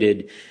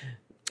agitated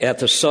at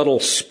the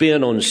subtle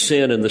spin on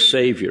sin and the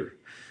Savior.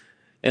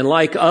 And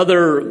like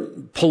other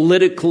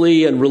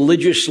politically and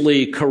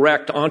religiously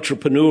correct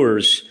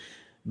entrepreneurs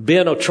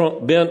bent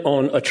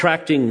on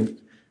attracting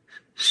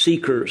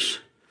seekers,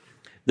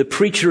 the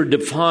preacher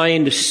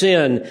defined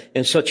sin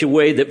in such a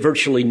way that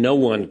virtually no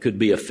one could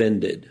be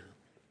offended.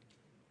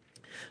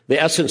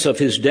 The essence of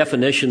his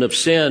definition of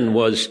sin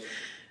was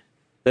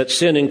that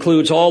sin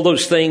includes all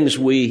those things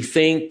we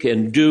think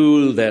and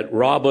do that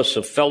rob us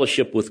of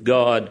fellowship with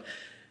God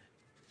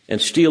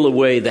and steal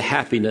away the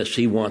happiness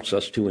he wants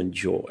us to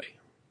enjoy.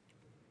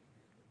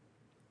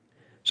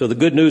 So the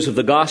good news of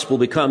the gospel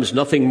becomes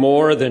nothing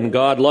more than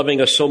God loving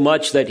us so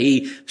much that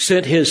he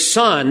sent his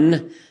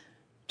Son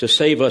to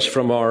save us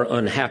from our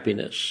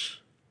unhappiness.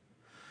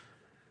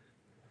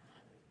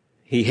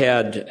 He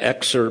had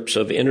excerpts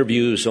of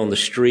interviews on the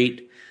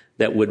street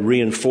that would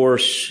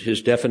reinforce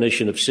his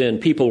definition of sin.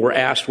 People were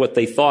asked what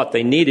they thought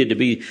they needed to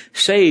be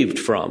saved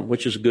from,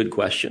 which is a good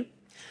question.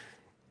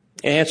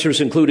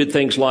 Answers included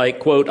things like,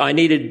 quote, I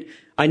need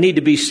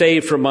to be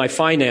saved from my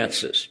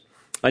finances.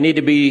 I need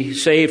to be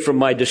saved from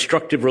my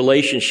destructive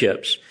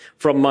relationships,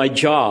 from my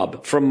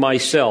job, from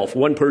myself.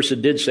 One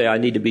person did say, I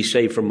need to be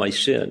saved from my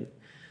sin.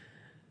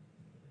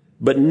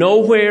 But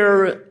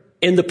nowhere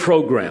in the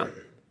program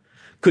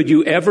could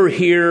you ever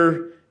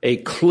hear a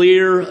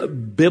clear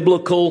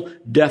biblical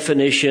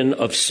definition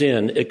of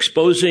sin,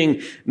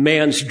 exposing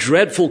man's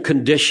dreadful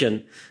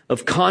condition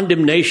of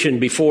condemnation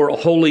before a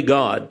holy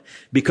God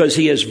because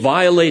he has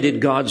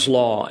violated God's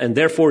law and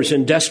therefore is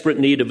in desperate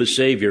need of a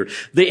Savior.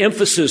 The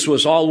emphasis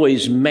was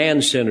always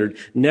man-centered,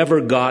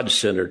 never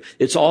God-centered.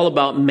 It's all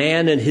about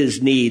man and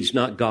his needs,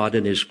 not God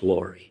and his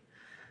glory.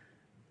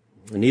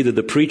 And neither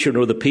the preacher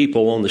nor the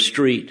people on the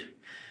street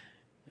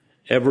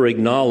ever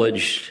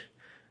acknowledged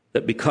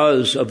that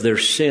because of their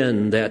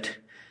sin, that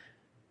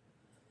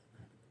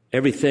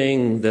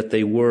everything that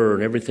they were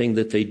and everything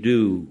that they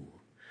do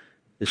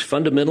is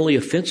fundamentally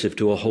offensive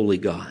to a holy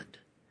God.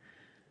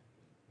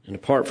 And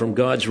apart from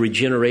God's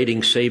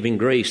regenerating, saving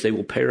grace, they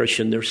will perish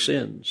in their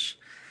sins.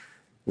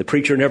 The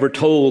preacher never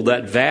told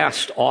that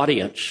vast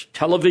audience,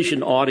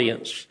 television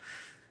audience,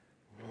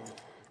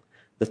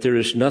 that there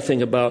is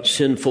nothing about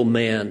sinful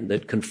man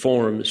that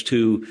conforms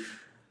to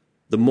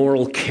the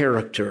moral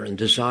character and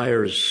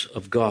desires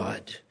of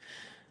God.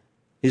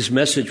 His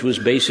message was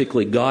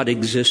basically, God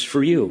exists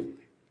for you,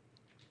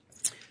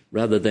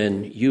 rather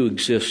than you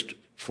exist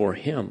for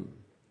him.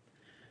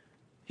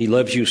 He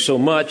loves you so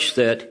much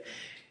that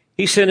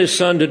he sent his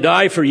Son to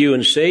die for you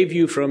and save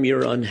you from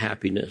your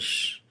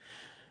unhappiness.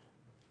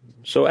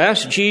 So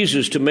ask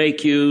Jesus to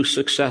make you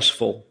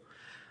successful.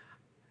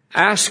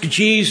 Ask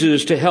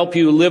Jesus to help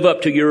you live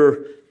up to your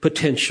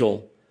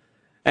potential.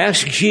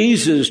 Ask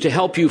Jesus to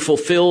help you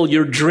fulfill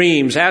your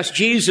dreams. Ask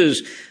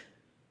Jesus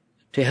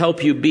to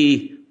help you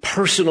be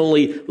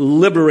personally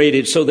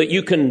liberated so that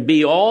you can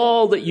be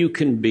all that you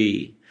can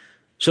be,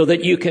 so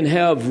that you can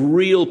have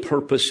real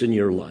purpose in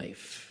your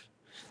life.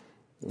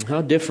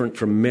 How different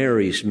from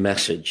Mary's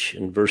message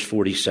in verse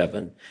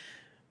 47,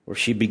 where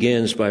she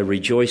begins by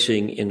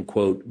rejoicing in,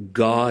 quote,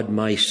 God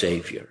my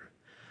Savior.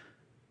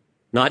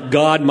 Not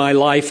God my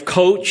life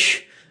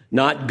coach,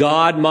 not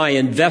God my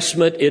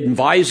investment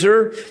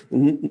advisor,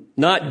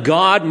 not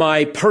God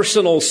my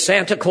personal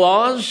Santa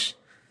Claus,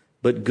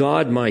 but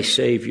God my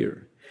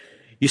Savior.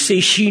 You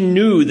see, she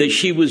knew that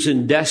she was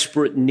in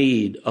desperate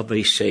need of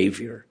a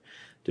Savior,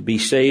 to be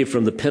saved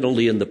from the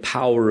penalty and the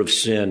power of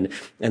sin.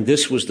 And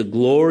this was the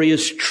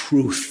glorious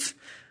truth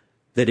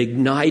that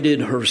ignited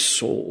her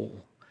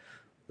soul,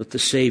 that the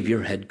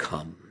Savior had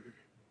come.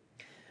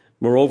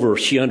 Moreover,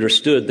 she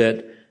understood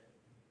that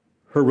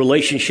her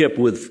relationship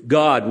with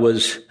God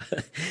was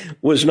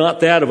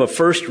not that of a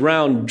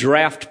first-round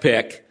draft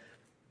pick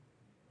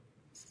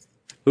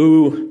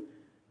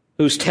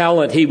whose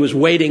talent he was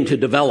waiting to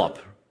develop.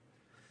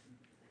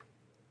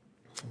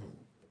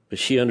 But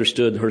she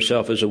understood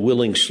herself as a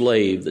willing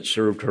slave that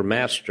served her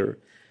master.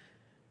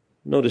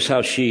 Notice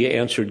how she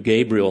answered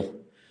Gabriel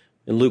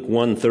in Luke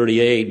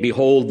 1:38,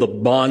 behold, the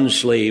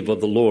bondslave of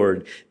the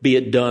Lord, be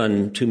it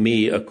done to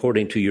me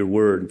according to your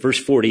word. Verse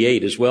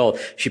 48 as well,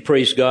 she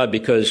praised God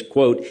because,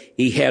 quote,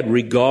 he had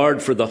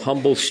regard for the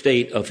humble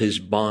state of his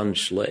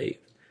bondslave.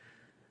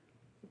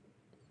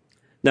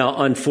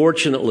 Now,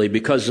 unfortunately,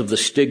 because of the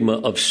stigma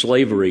of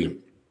slavery,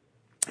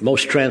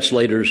 most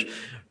translators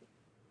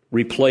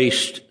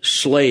replaced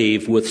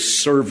slave with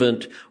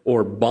servant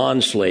or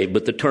bondslave,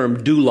 but the term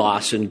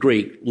doulos in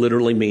Greek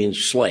literally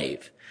means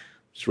slave.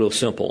 It's real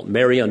simple.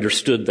 Mary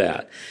understood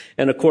that.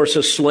 And of course,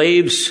 a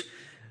slave's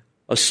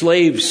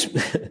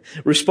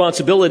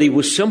responsibility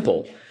was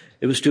simple.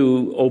 It was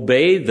to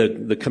obey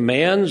the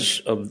commands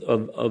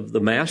of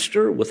the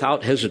master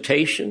without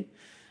hesitation.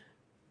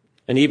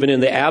 And even in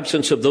the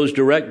absence of those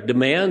direct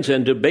demands,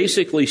 and to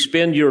basically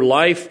spend your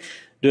life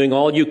doing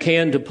all you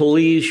can to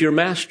please your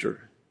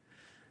master,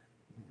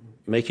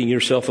 making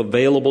yourself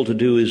available to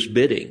do his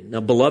bidding.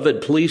 Now,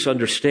 beloved, please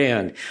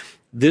understand,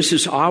 this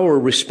is our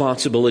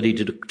responsibility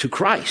to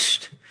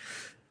Christ.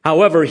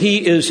 However,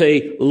 he is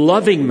a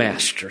loving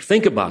master.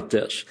 Think about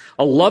this.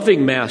 A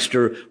loving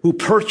master who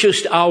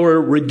purchased our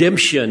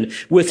redemption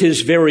with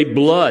his very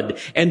blood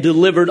and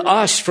delivered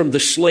us from the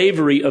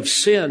slavery of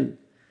sin,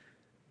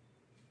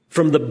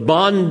 from the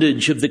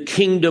bondage of the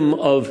kingdom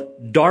of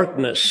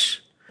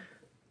darkness.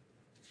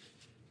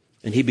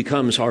 And he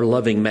becomes our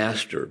loving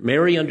master.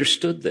 Mary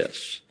understood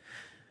this.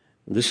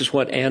 This is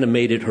what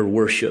animated her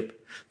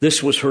worship.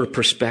 This was her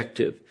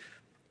perspective.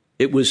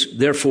 It was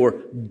therefore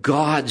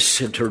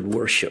God-centered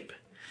worship.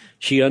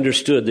 She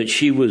understood that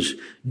she was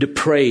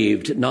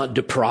depraved, not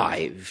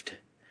deprived.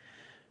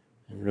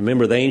 And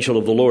remember, the angel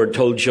of the Lord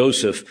told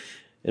Joseph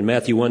in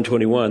Matthew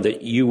 1:21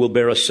 that you will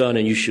bear a son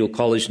and you shall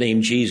call his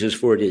name Jesus,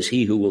 for it is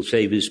he who will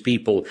save his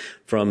people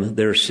from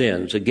their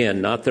sins. Again,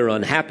 not their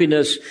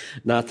unhappiness,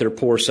 not their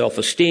poor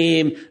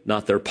self-esteem,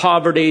 not their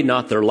poverty,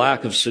 not their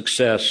lack of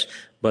success,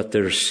 but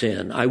their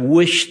sin. I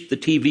wish the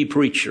TV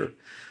preacher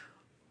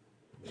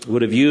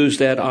would have used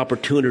that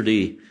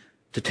opportunity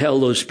to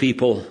tell those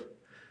people,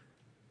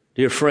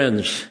 dear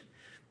friends,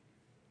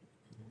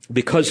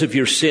 because of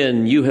your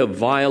sin, you have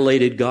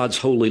violated God's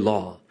holy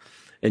law,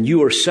 and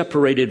you are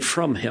separated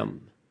from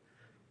him.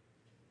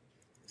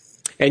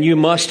 And you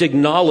must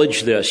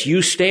acknowledge this.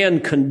 You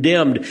stand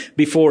condemned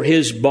before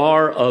his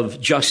bar of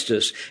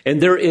justice,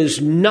 and there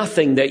is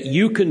nothing that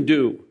you can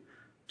do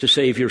to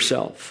save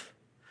yourself.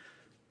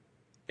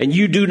 And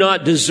you do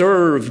not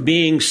deserve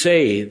being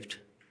saved.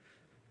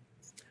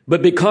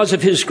 But because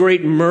of his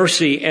great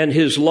mercy and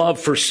his love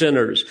for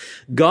sinners,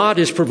 God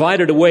has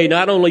provided a way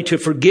not only to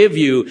forgive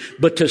you,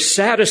 but to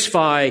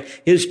satisfy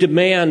his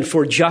demand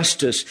for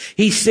justice.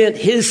 He sent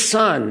his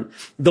Son,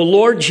 the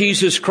Lord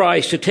Jesus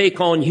Christ, to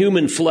take on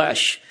human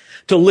flesh,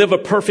 to live a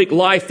perfect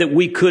life that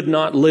we could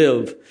not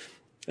live,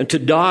 and to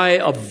die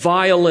a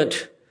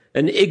violent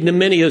and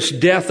ignominious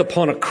death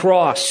upon a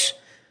cross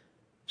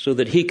so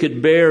that he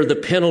could bear the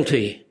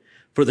penalty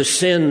for the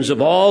sins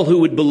of all who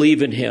would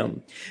believe in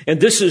him. And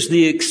this is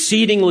the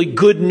exceedingly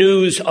good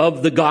news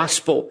of the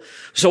gospel.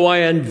 So I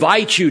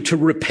invite you to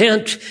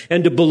repent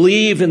and to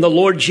believe in the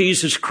Lord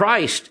Jesus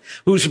Christ,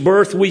 whose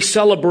birth we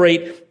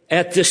celebrate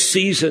at this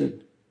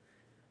season.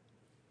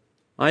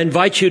 I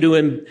invite you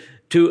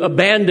to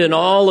abandon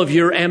all of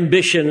your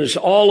ambitions,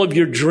 all of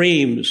your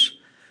dreams,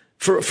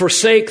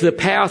 forsake the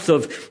path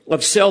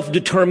of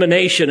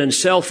self-determination and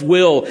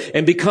self-will,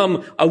 and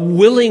become a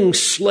willing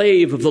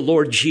slave of the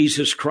Lord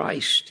Jesus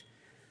Christ.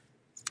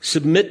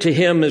 Submit to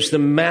him as the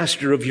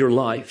master of your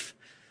life.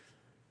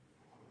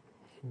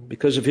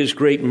 Because of his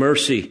great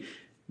mercy,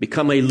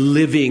 become a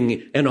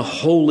living and a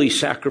holy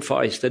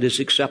sacrifice that is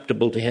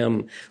acceptable to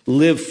him.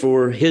 Live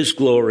for his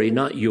glory,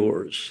 not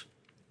yours.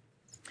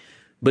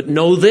 But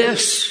know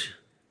this,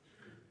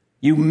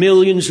 you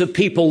millions of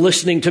people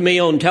listening to me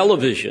on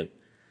television,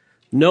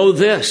 know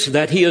this,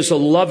 that he is a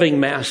loving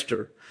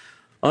master,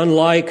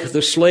 unlike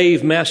the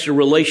slave-master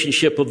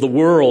relationship of the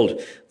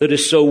world that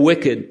is so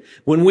wicked.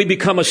 When we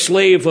become a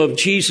slave of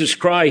Jesus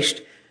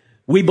Christ,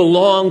 we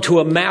belong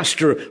to a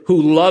master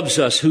who loves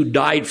us, who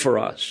died for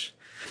us.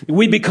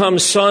 We become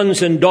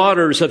sons and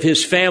daughters of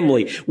his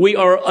family. We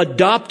are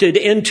adopted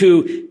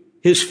into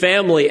his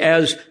family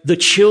as the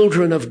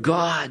children of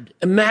God.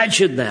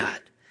 Imagine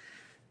that.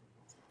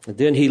 And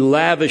then he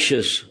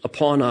lavishes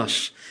upon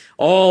us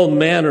all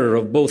manner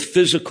of both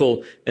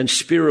physical and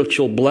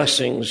spiritual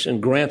blessings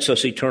and grants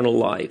us eternal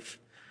life.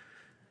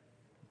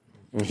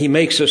 And he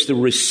makes us the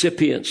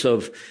recipients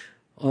of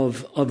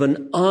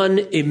an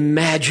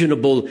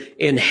unimaginable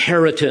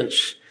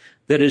inheritance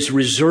that is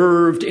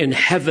reserved in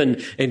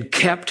heaven and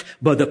kept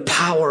by the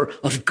power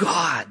of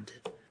God.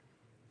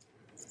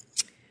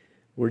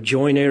 We're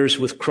joint heirs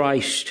with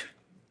Christ.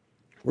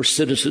 We're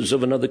citizens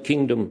of another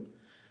kingdom.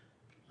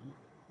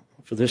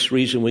 For this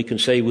reason, we can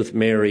say with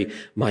Mary,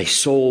 my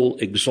soul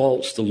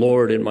exalts the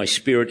Lord, and my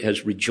spirit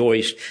has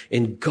rejoiced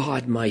in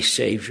God, my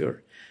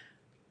Savior,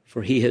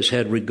 for he has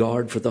had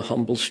regard for the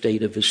humble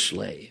state of his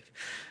slave.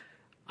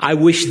 I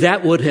wish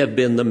that would have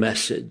been the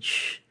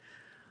message.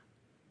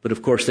 But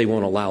of course, they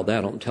won't allow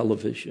that on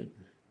television.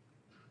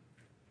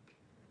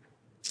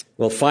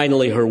 Well,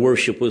 finally, her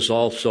worship was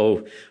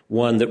also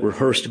one that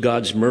rehearsed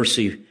God's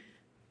mercy,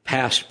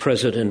 past,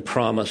 present, and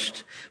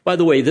promised. By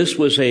the way, this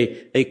was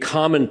a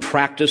common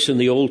practice in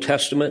the Old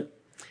Testament,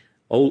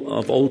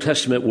 of Old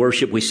Testament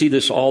worship. We see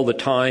this all the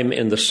time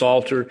in the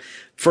Psalter.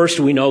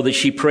 First, we know that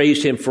she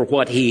praised him for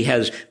what he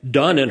has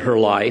done in her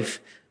life,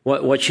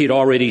 what she'd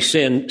already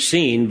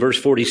seen. Verse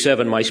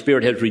 47, my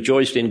spirit has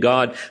rejoiced in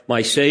God,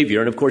 my Savior.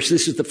 And of course,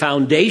 this is the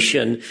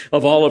foundation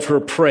of all of her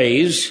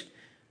praise.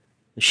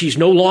 She's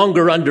no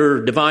longer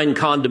under divine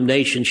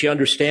condemnation. She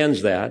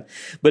understands that.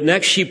 But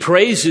next, she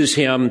praises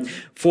him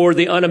for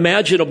the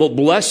unimaginable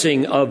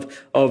blessing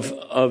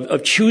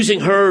of choosing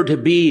her to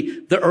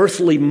be the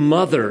earthly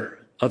mother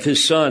of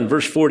his son.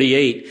 Verse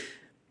 48,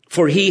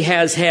 for he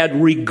has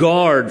had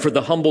regard for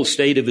the humble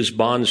state of his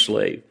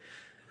bondslave.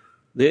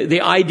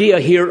 The idea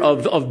here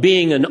of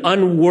being an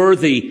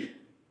unworthy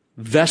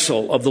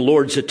vessel of the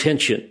Lord's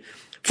attention.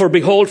 For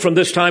behold, from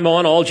this time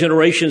on, all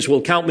generations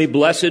will count me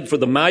blessed, for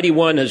the mighty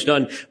one has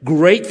done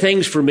great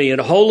things for me, and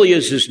holy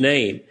is his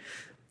name.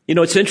 You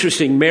know, it's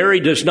interesting. Mary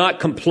does not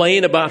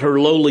complain about her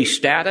lowly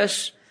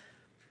status,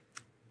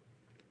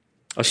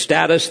 a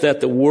status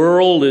that the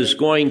world is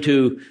going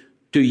to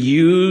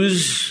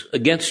use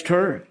against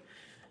her.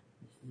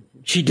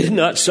 She did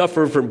not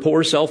suffer from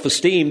poor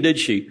self-esteem, did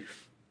she?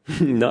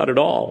 Not at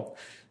all.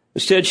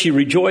 Instead, she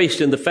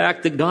rejoiced in the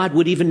fact that God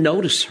would even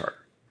notice her,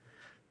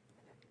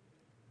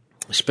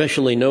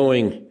 especially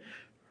knowing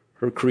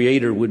her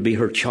Creator would be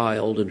her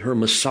child and her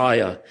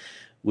Messiah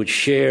would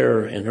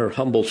share in her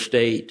humble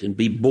state and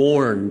be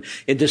born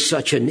into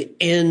such an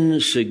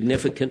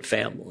insignificant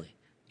family,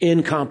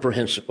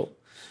 incomprehensible.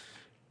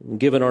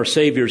 Given our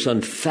Savior's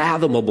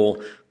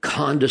unfathomable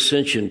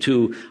condescension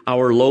to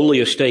our lowly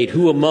estate,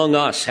 who among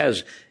us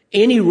has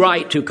any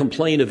right to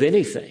complain of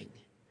anything?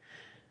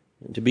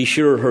 And to be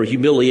sure, her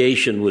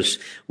humiliation was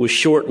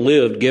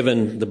short-lived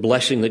given the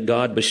blessing that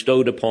God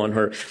bestowed upon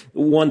her,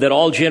 one that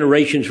all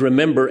generations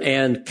remember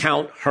and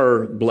count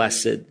her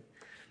blessed.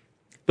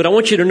 But I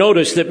want you to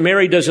notice that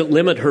Mary doesn't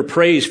limit her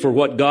praise for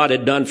what God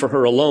had done for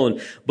her alone,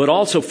 but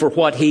also for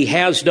what he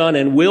has done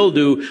and will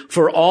do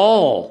for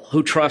all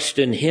who trust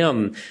in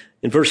him.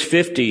 In verse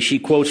 50, she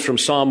quotes from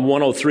Psalm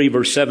 103,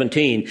 verse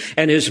 17,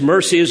 and his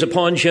mercy is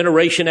upon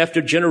generation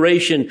after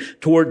generation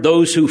toward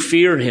those who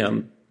fear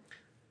him.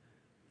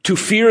 To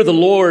fear the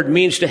Lord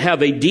means to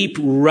have a deep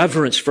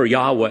reverence for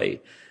Yahweh,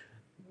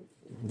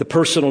 the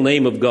personal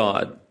name of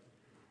God,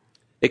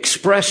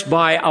 expressed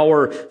by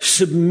our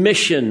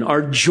submission,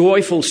 our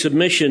joyful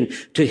submission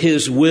to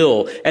his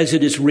will as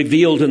it is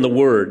revealed in the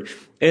Word.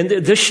 And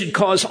this should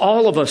cause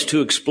all of us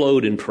to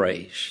explode in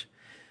praise.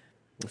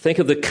 Think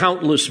of the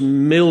countless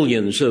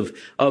millions of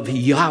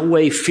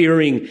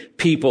Yahweh-fearing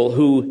people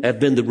who have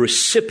been the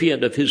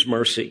recipient of his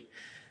mercy.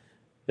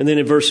 And then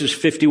in verses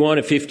 51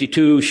 and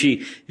 52,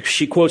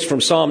 she quotes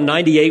from Psalm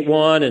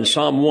 98:1 and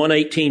Psalm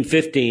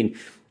 118:15,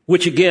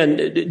 which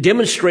again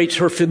demonstrates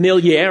her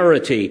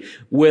familiarity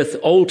with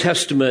Old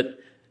Testament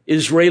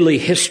Israeli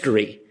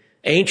history,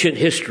 ancient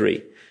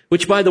history,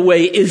 which, by the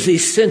way, is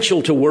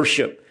essential to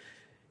worship.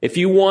 If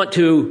you want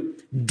to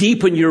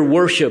deepen your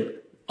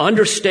worship,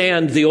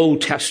 understand the Old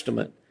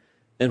Testament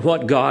and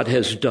what God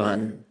has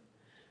done.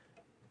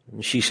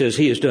 And she says,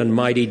 he has done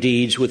mighty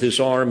deeds with his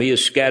arm. He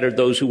has scattered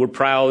those who were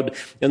proud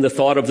in the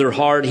thought of their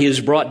heart. He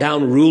has brought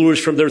down rulers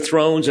from their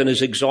thrones and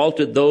has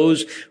exalted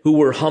those who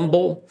were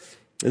humble.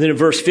 And then in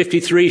verse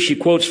 53, she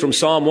quotes from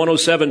Psalm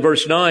 107,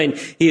 verse 9,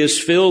 he has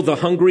filled the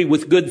hungry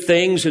with good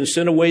things and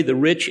sent away the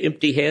rich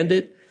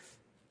empty-handed.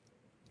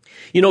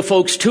 You know,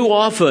 folks, too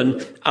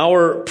often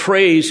our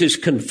praise is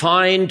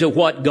confined to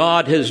what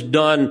God has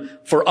done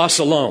for us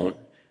alone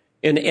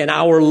in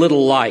our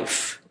little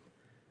life.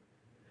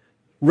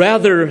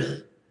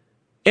 Rather,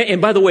 and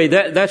by the way,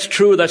 that's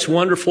true, that's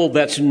wonderful,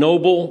 that's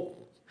noble,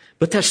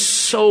 but that's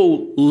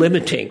so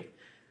limiting.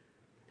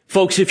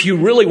 Folks, if you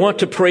really want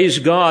to praise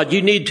God,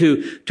 you need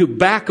to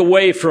back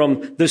away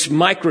from this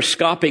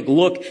microscopic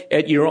look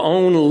at your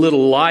own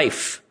little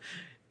life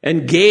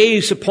and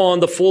gaze upon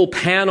the full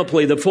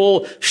panoply, the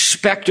full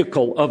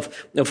spectacle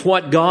of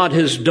what God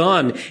has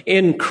done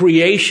in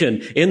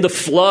creation, in the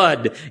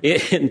flood,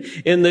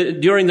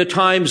 during the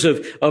times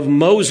of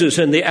Moses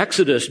and the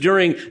Exodus,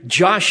 during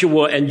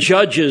Joshua and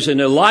Judges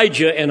and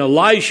Elijah and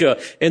Elisha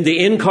and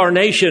the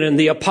incarnation and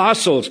the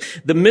apostles,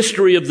 the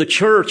mystery of the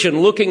church,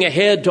 and looking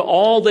ahead to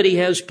all that he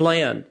has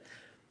planned.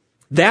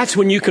 That's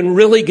when you can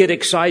really get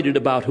excited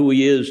about who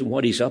he is and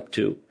what he's up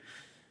to.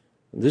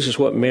 This is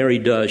what Mary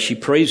does. She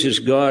praises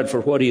God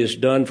for what he has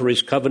done for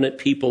his covenant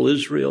people,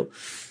 Israel,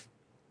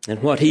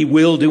 and what he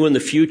will do in the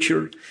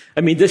future.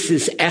 I mean, this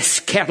is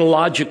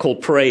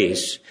eschatological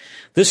praise.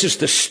 This is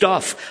the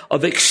stuff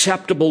of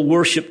acceptable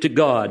worship to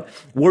God,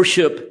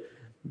 worship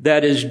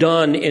that is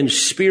done in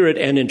spirit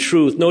and in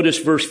truth. Notice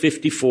verse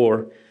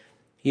 54.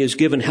 He has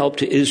given help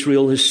to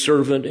Israel, his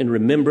servant, in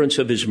remembrance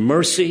of his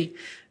mercy,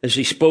 as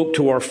he spoke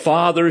to our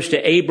fathers,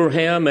 to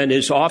Abraham and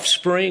his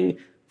offspring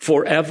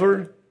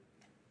forever.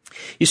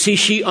 You see,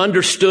 she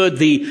understood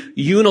the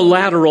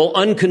unilateral,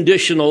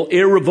 unconditional,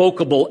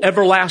 irrevocable,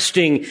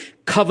 everlasting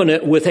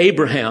covenant with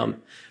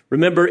Abraham.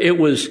 Remember, it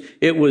was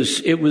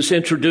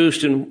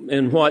introduced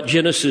in what,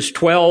 Genesis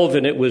 12,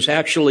 and it was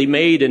actually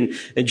made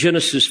in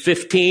Genesis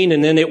 15,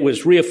 and then it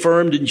was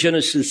reaffirmed in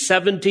Genesis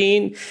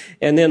 17,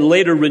 and then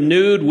later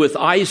renewed with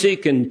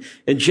Isaac in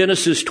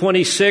Genesis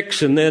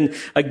 26, and then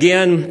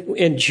again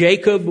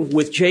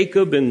with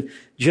Jacob in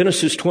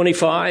Genesis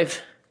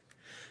 25.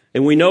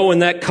 And we know in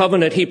that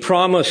covenant he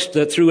promised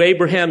that through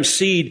Abraham's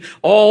seed,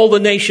 all the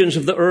nations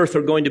of the earth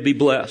are going to be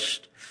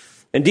blessed.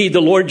 Indeed,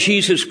 the Lord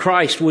Jesus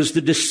Christ was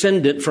the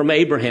descendant from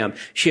Abraham.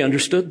 She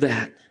understood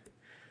that.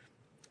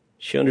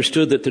 She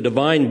understood that the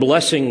divine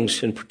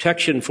blessings and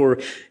protection for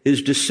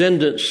his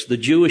descendants, the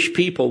Jewish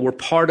people, were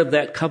part of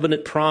that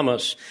covenant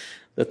promise,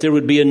 that there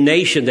would be a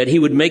nation, that he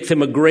would make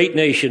them a great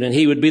nation, and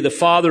he would be the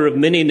father of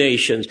many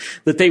nations,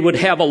 that they would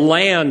have a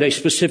land, a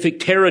specific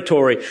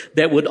territory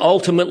that would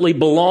ultimately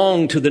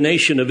belong to the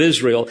nation of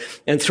Israel.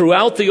 And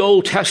throughout the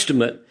Old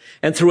Testament,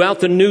 and throughout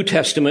the New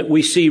Testament,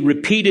 we see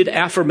repeated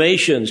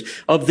affirmations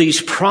of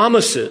these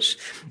promises,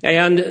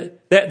 and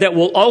that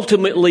will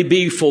ultimately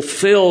be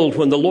fulfilled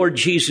when the Lord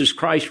Jesus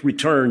Christ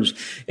returns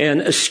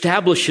and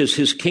establishes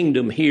his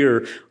kingdom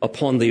here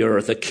upon the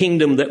earth, a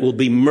kingdom that will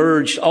be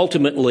merged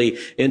ultimately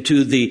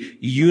into the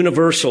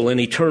universal and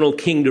eternal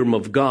kingdom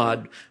of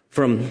God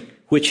from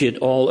which it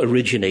all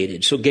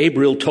originated. So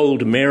Gabriel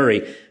told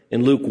Mary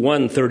in Luke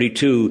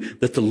 1:32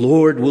 that the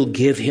Lord will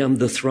give him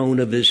the throne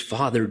of his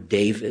father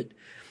David,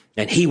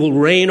 and he will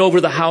reign over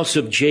the house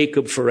of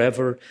Jacob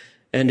forever,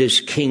 and his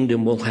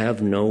kingdom will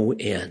have no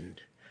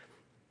end.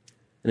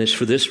 And it's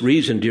for this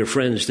reason, dear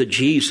friends, that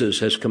Jesus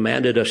has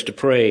commanded us to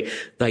pray,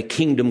 thy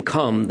kingdom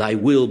come, thy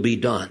will be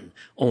done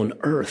on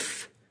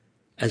earth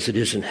as it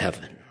is in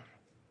heaven.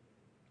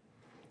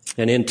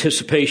 In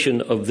anticipation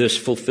of this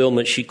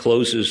fulfillment, she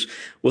closes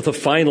with a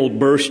final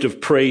burst of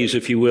praise,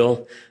 if you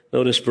will.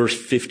 Notice verse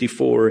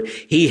 54.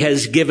 He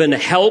has given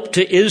help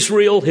to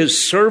Israel,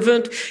 his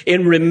servant,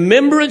 in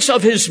remembrance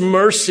of his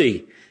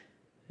mercy,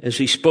 as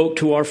he spoke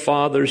to our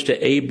fathers,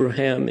 to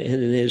Abraham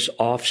and his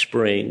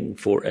offspring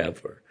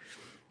forever.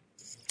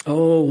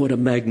 Oh, what a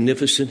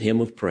magnificent hymn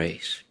of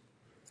praise.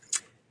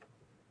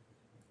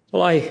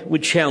 Well, I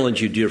would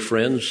challenge you, dear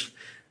friends,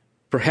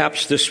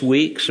 perhaps this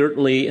week,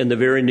 certainly in the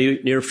very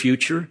near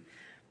future,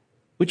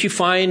 would you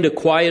find a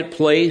quiet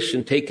place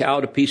and take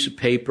out a piece of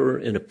paper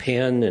and a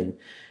pen and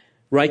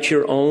write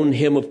your own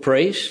hymn of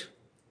praise?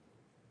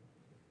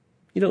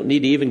 You don't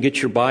need to even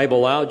get your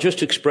Bible out.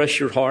 Just express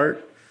your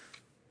heart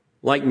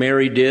like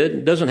Mary did.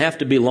 It doesn't have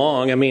to be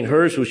long. I mean,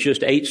 hers was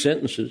just 8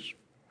 sentences,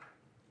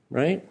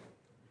 right?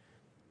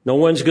 No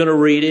one's going to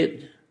read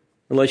it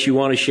unless you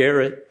want to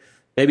share it.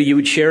 Maybe you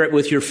would share it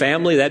with your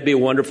family. That'd be a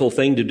wonderful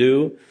thing to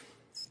do.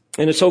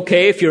 And it's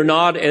okay if you're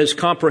not as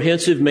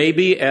comprehensive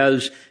maybe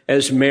as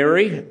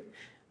Mary.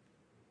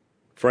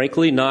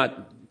 Frankly,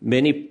 not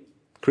many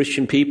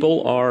Christian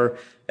people are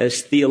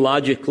as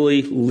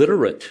theologically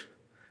literate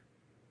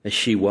as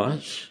she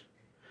was.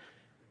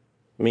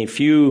 I mean,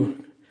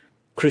 few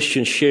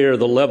Christians share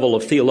the level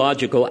of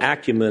theological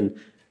acumen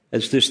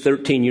as this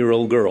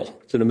 13-year-old girl.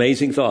 It's an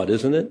amazing thought,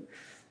 isn't it?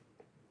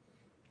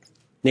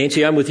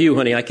 Nancy, I'm with you,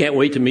 honey. I can't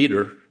wait to meet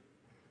her.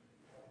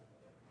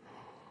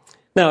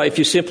 Now, if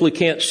you simply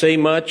can't say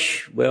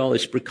much, well,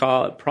 it's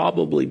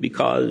probably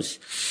because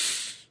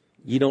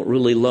you don't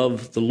really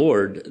love the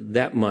Lord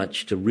that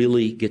much to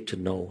really get to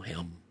know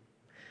him.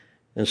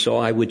 And so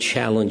I would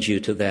challenge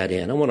you to that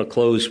end. I want to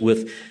close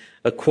with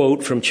a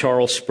quote from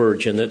Charles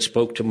Spurgeon that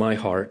spoke to my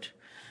heart.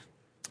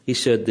 He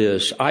said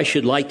this, I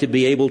should like to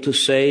be able to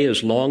say,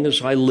 as long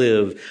as I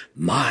live,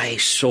 my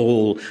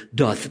soul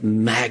doth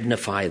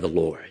magnify the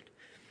Lord.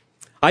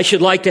 I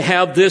should like to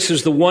have this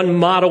as the one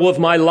motto of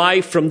my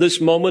life from this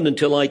moment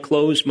until I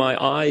close my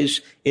eyes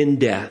in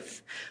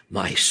death.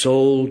 My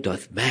soul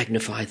doth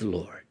magnify the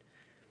Lord.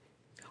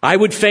 I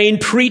would fain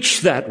preach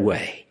that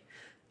way.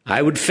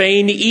 I would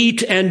fain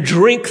eat and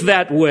drink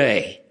that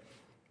way.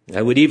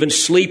 I would even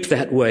sleep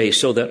that way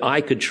so that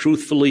I could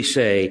truthfully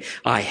say,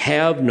 I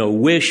have no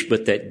wish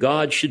but that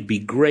God should be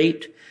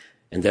great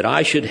and that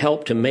I should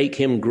help to make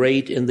him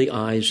great in the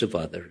eyes of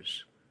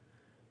others.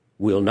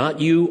 Will not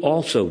you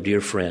also,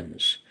 dear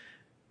friends,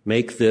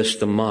 make this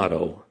the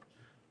motto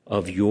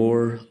of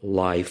your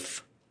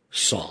life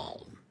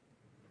psalm?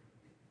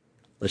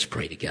 Let's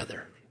pray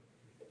together.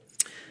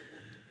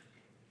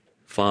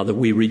 Father,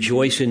 we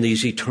rejoice in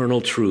these eternal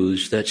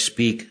truths that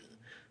speak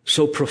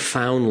so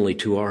profoundly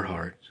to our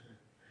hearts.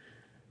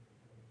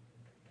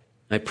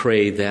 I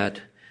pray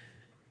that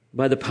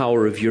by the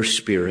power of your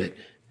Spirit,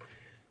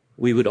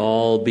 we would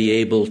all be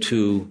able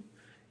to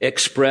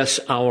express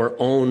our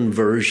own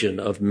version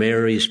of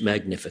Mary's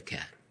Magnificat.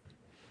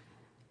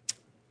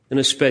 And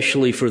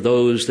especially for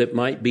those that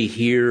might be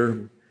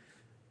here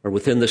or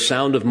within the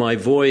sound of my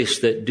voice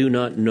that do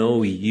not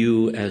know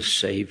you as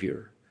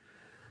Savior.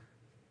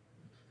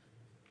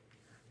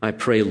 I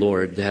pray,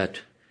 Lord,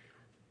 that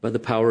by the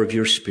power of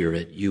your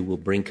Spirit, you will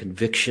bring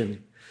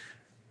conviction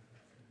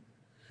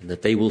and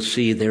that they will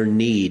see their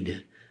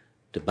need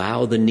to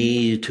bow the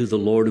knee to the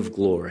Lord of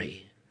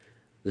glory,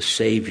 the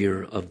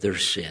Savior of their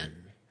sin.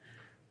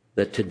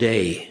 That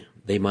today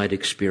they might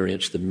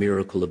experience the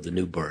miracle of the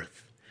new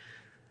birth.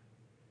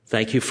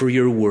 Thank you for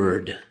your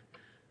word.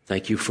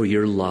 Thank you for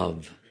your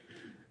love.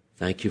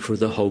 Thank you for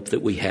the hope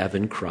that we have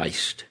in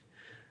Christ.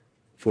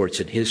 For it's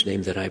in his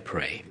name that I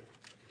pray.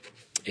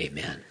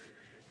 Amen.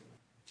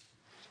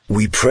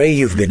 We pray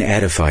you've been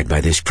edified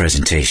by this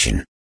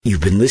presentation.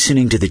 You've been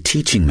listening to the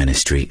teaching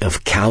ministry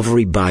of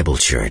Calvary Bible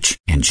Church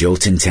in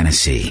Jolton,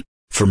 Tennessee.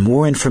 For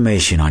more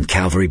information on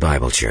Calvary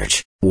Bible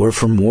Church or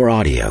for more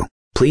audio,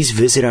 please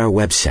visit our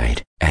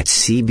website at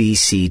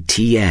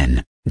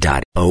cbctn.org.